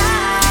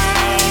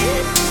alright.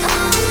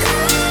 I'm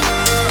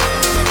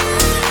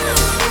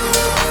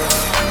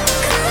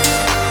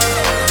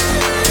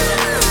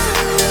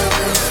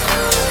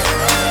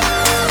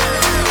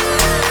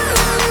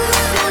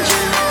Don't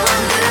you know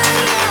I'm good,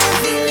 yeah, I'm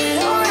feeling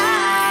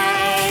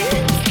alright.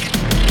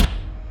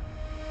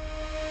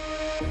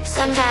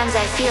 Sometimes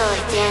I feel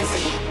like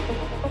dancing,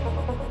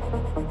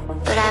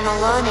 but I'm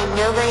alone and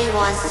nobody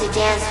wants to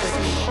dance with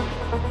me.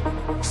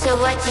 So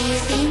what do you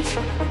think?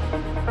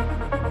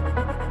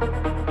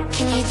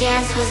 Can you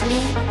dance with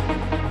me?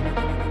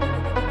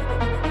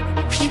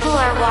 People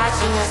are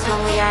watching us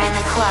when we are in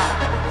the club,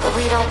 but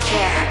we don't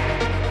care.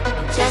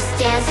 Just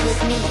dance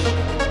with me.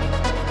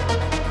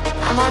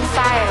 I'm on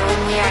fire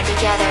when we are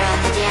together on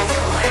the dance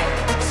floor.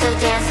 So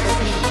dance with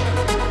me.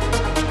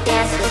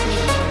 Dance with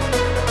me.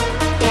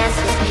 Dance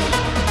with me.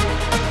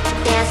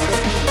 Dance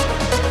with me.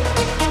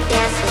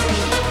 Dance with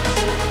me.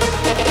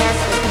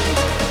 Dance with me.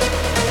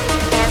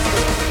 Dance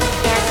with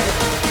dance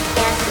with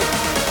dance with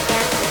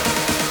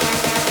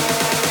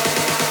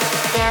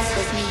dance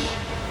with me.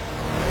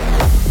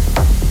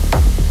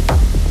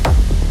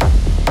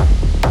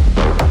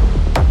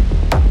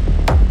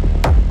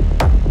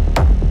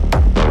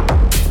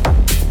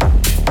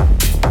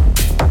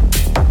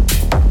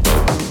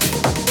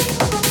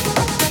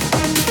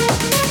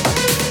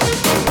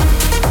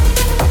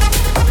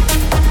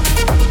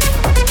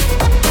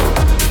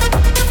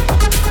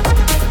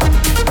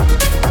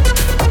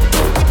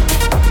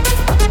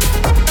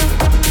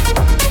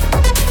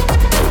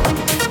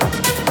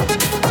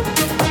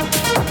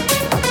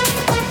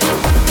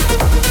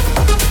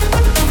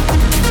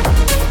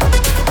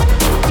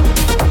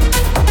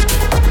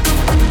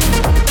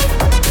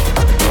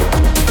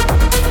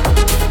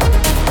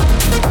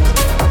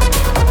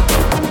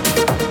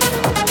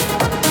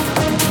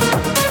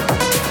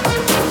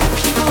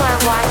 People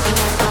are watching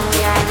us when we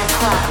are in the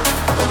club,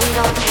 but we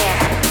don't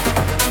care.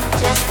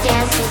 Just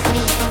dance with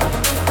me.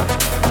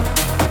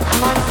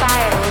 I'm on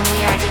fire when we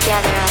are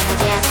together on the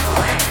dance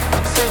floor.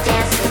 So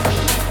dance with me.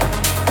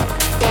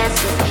 Dance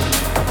with me.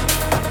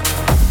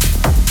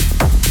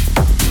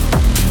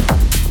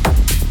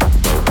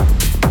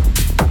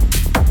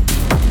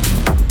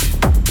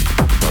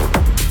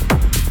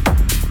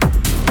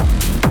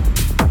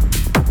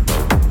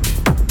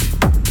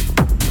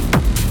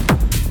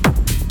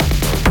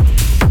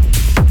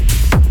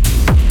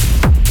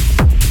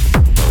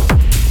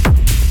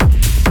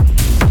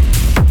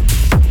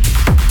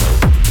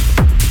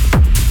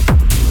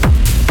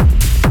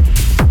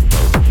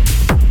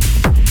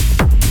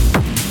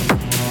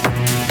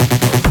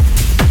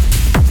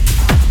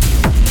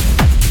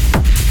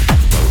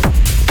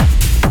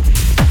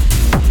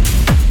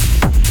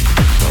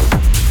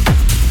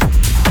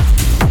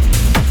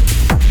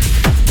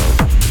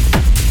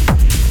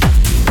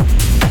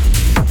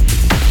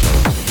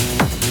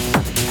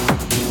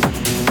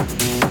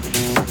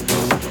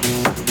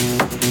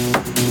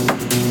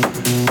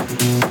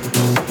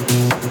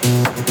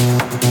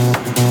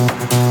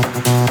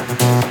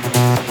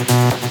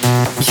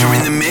 You're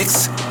in the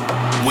mix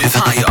with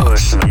High Up.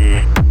 Push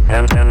me,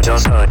 and then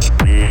just touch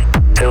me,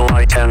 till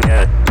I can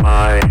get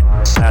my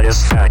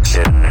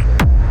satisfaction.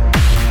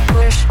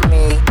 Push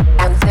me,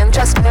 and then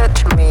just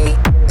touch me,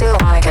 till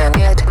I can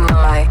get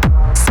my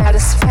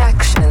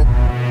satisfaction.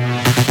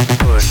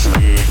 Push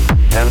me,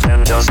 and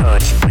then just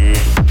touch me,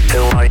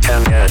 till I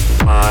can get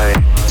my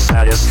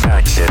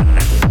satisfaction.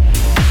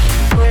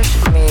 Push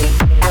me,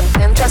 and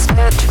then just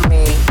touch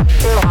me,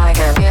 till I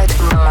can get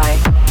my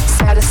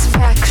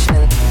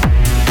satisfaction.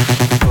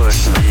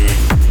 Push me,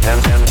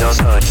 and then just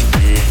touch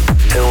me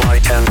till I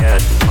can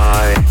get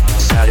my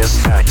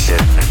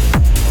satisfaction.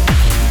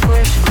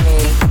 Push me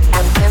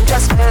and then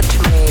just hurt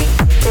me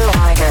till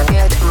I can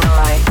get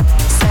my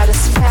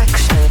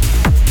satisfaction.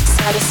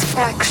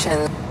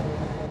 Satisfaction.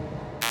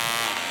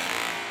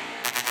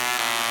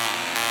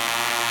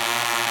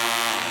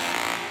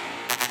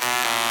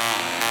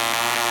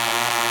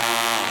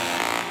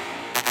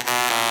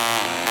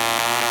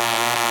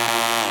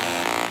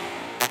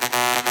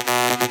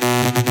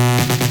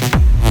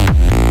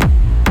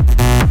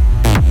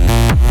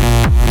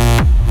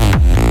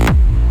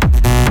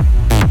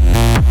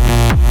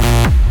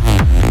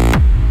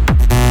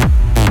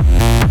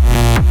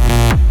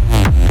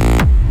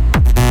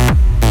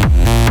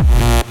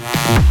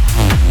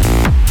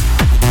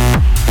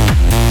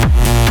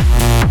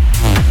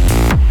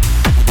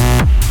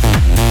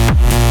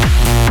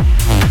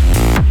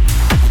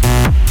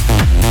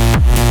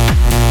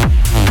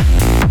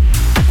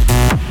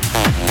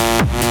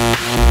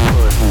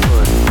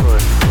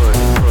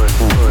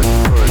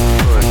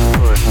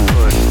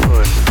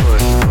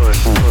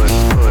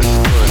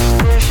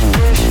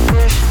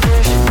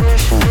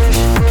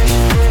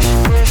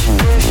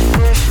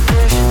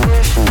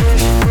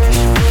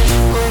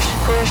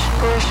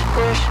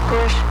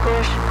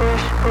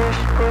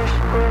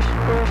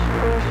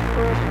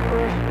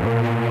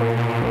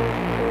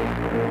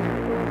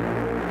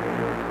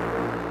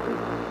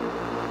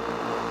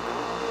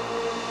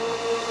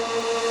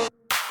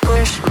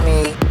 Push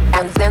me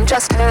and then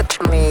just hurt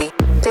me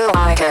till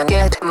I can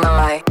get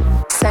my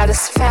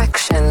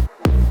satisfaction.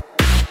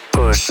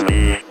 Push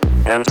me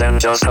and then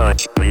just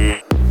touch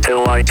me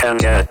till I can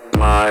get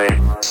my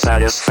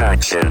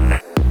satisfaction.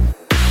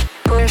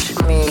 Push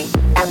me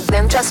and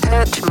then just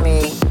hurt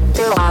me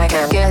till I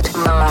can get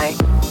my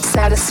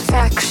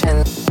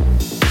satisfaction.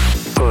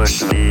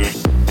 Push me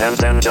and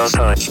then just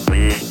touch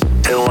me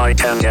till I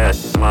can get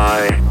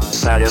my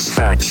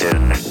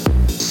satisfaction.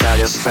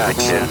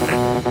 Satisfaction,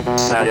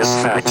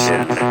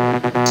 satisfaction,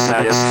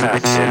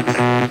 satisfaction,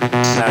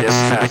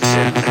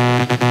 satisfaction,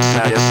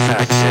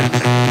 satisfaction,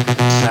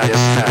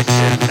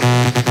 satisfaction,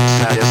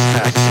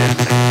 satisfaction,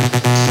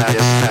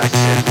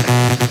 satisfaction,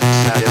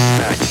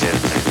 satisfaction,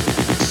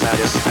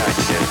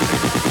 satisfaction,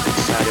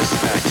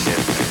 satisfaction,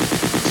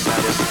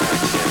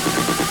 satisfaction,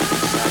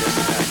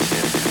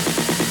 satisfaction.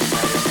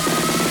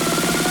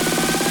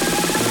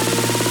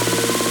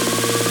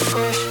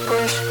 Push,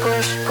 push,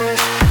 push,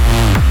 push.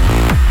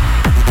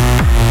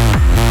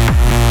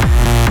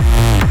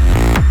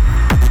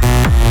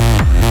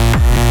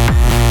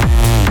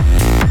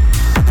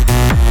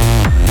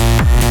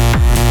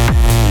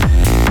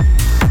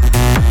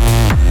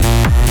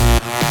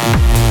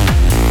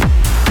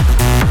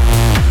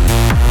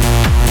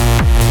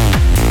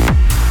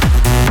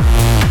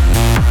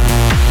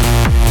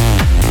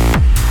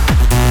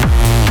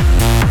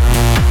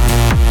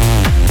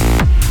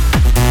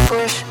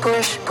 Push,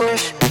 push,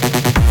 push.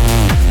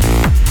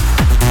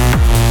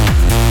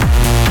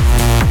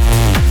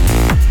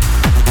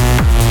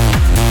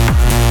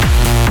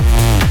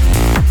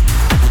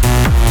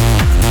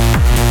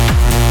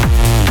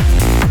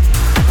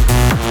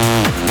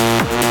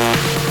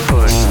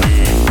 Push me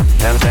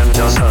and then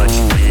just touch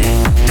me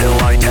till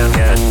I can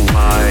get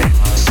my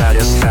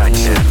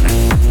satisfaction.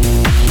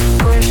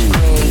 Push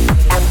me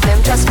and then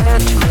just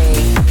hurt me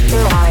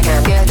till I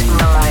can get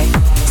my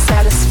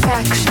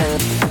satisfaction.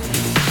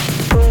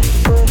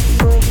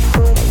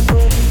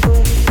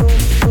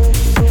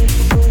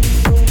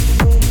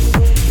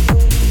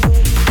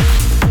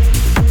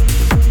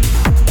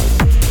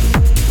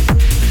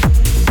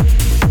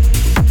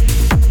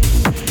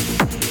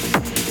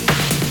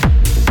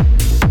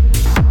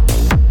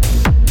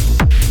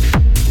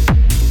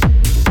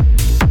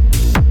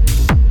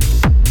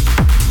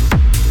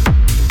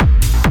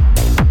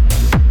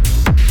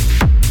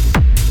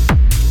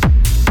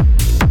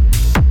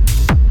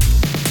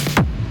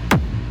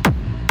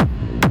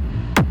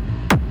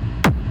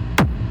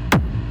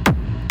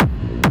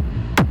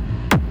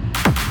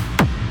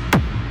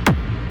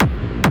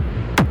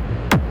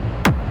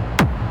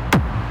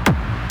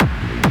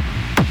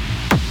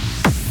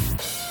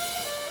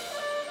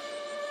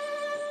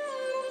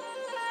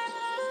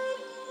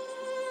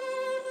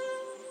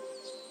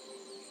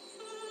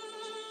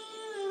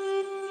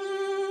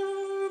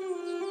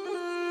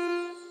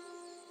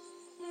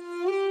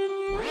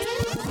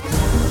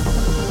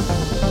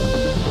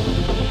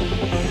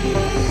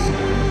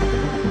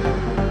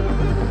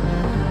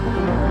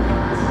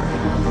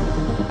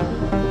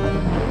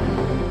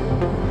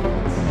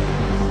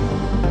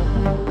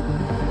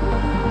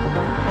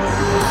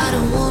 I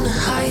don't wanna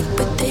hide,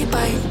 but they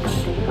bite me.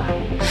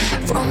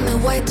 From the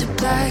white to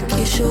black,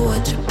 you show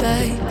what you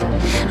beg.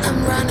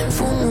 I'm running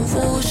from my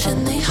wolves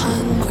and they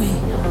hungry.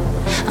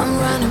 I'm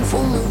running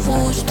from my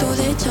wolves to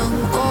the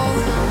jungle.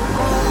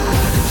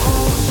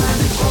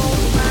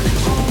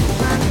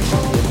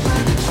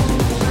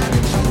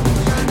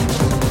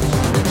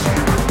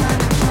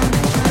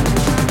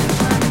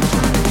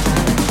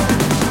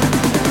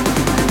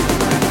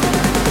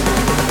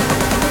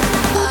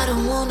 I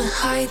don't wanna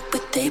hide,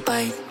 but they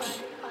bite me.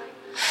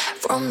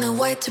 From the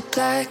white to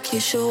black, you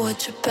should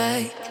watch your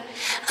back.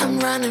 I'm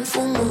running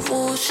for my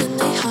wolves and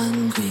they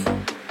hungry.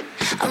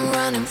 I'm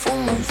running for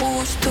my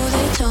wolves to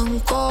the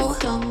jungle,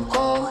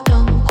 jungle,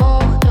 jungle,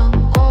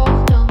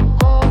 jungle,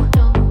 jungle,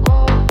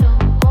 jungle,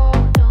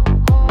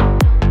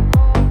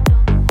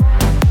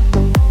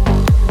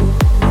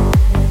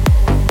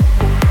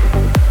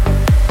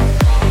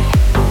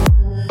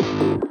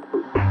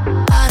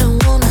 I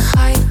don't wanna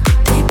hide,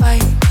 they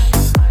bite me.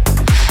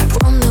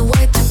 From the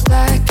white to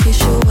black, you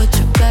should watch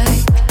your back.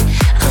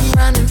 I'm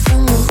running for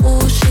my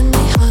wolves and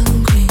they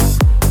hungry.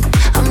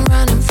 I'm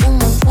running for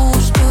my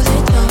wolves to the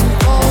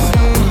jungle,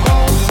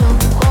 jungle,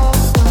 jungle,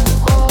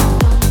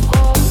 jungle,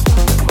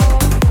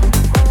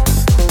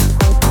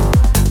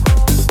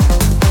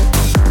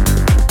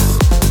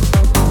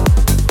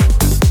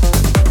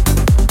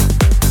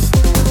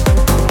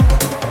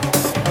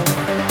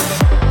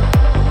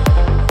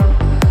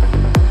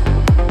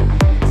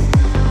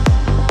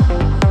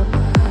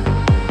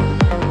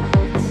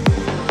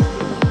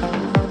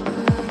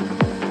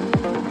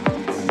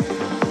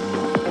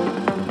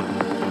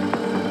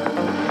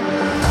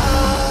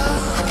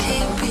 love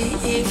can be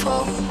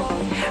evil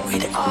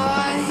with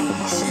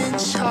eyes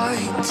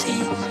inside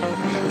teeth.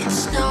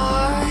 It's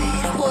not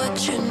what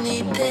you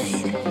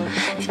needed.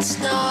 It's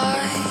not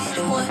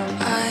what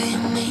I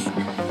need.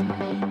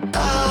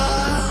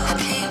 Love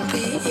can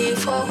be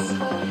evil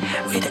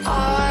with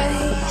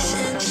eyes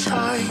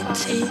inside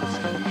teeth.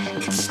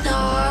 It's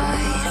not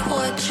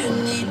what you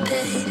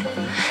needed.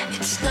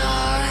 It's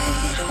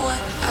not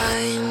what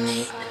I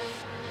need.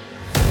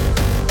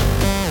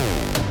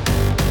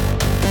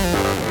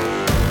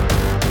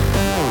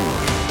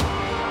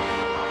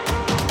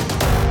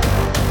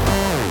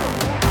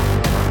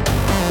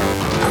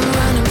 I'm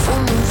running from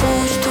my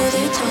wolves to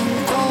the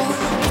jungle.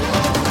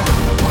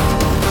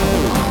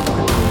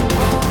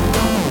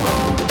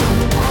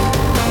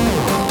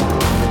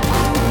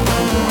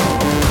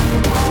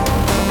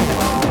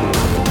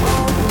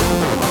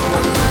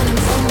 I'm running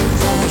from my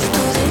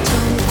wolves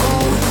to the jungle.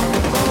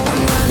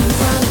 I'm running,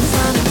 running,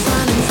 running,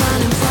 running,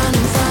 running,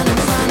 running,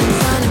 running,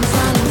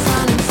 running, running,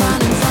 running, running,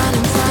 running,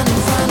 running,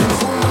 running,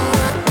 running,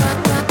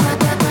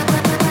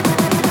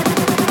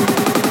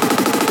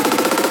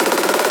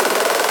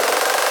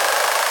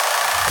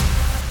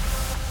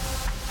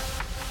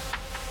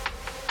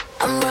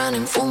 I'm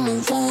running for my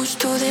wolves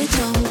to the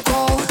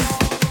jungle.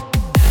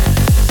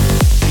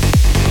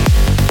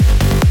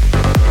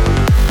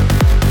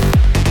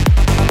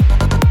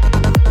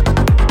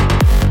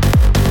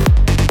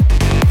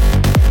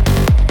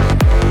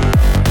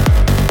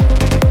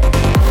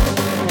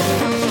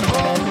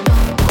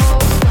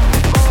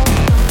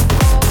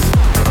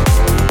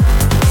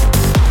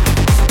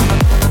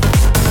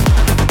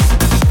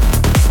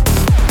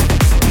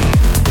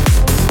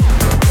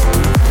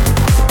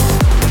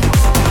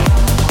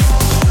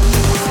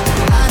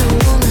 I don't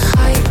wanna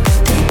hide,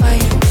 they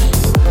bite me.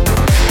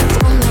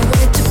 From the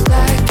white to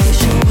black, you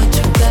should watch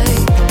your back.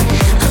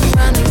 I'm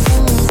running for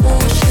my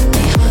wolves and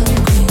they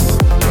hungry.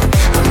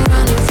 I'm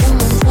running for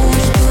my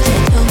wolves to the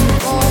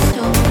jungle,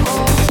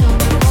 jungle,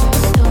 jungle,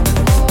 jungle,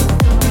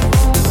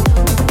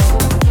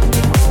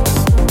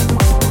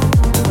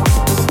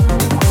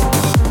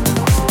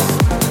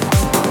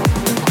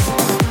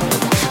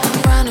 I'm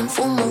running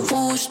for my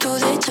wolves to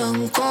the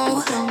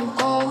jungle,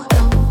 jungle,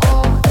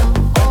 jungle,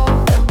 jungle.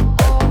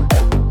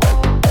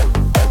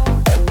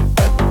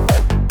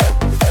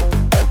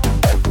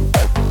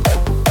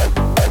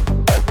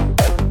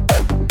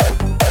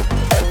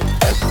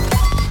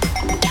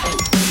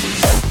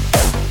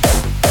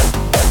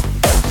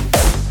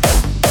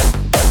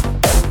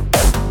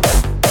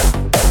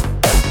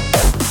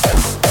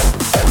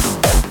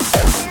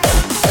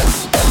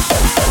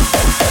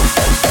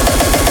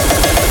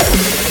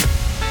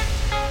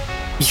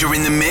 You're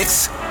in the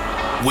mix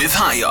with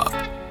High Up.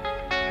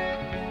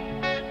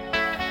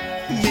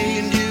 Me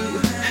and you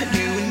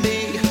and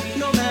me,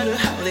 no matter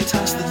how they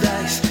toss the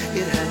dice,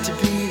 it had to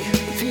be.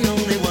 The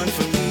only one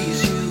for me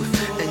is you,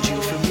 and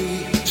you for me.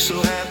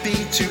 So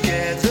happy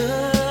together.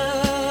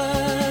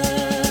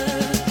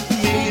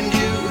 Me and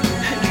you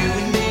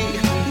and me,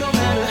 no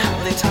matter how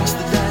they toss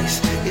the dice,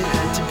 it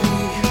had to be.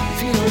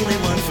 The only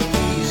one for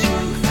me is you,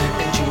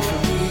 and you for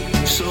me.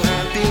 So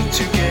happy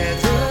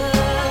together.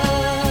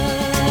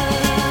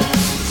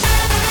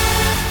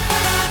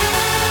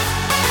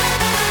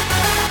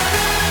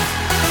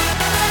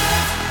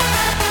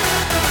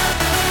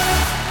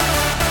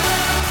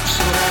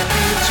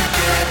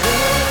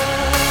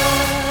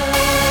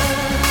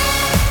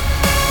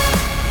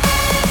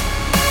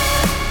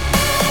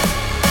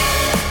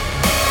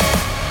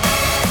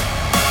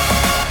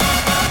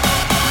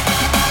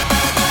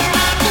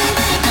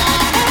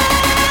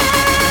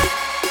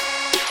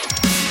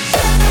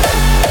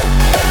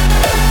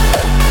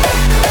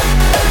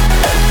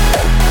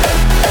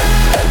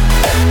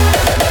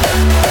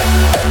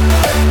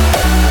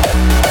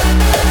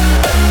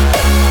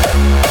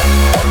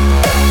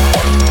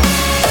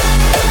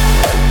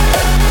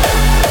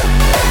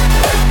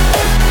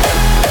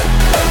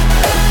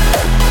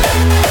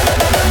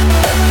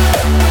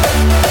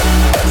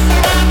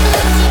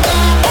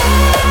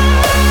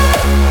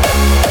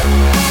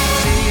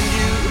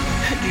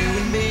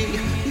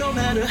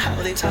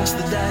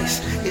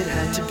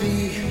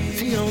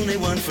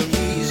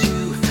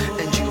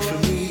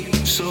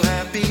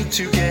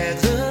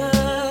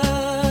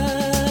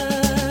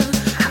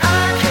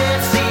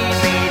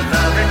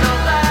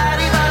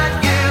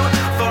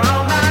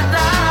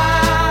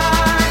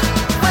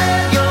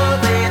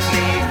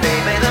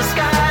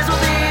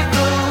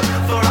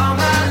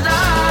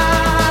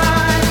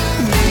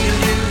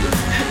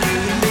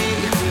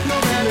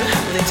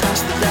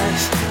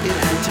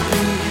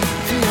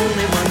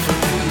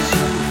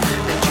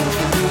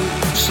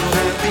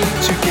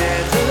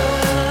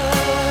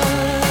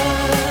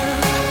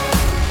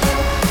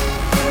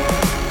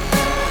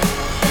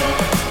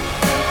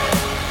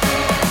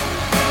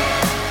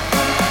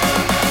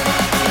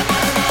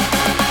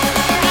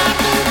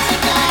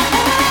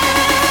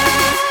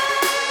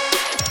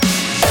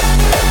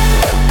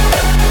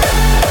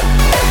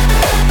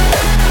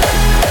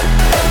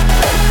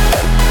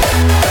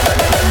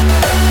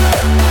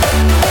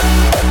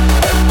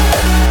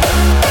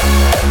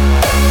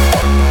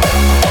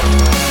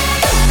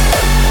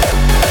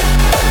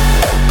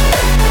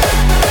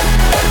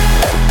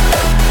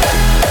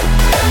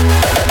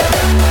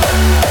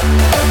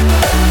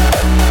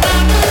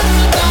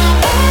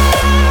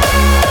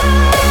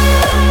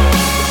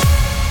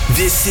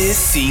 This is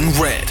Seeing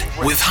Red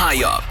with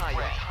High Up.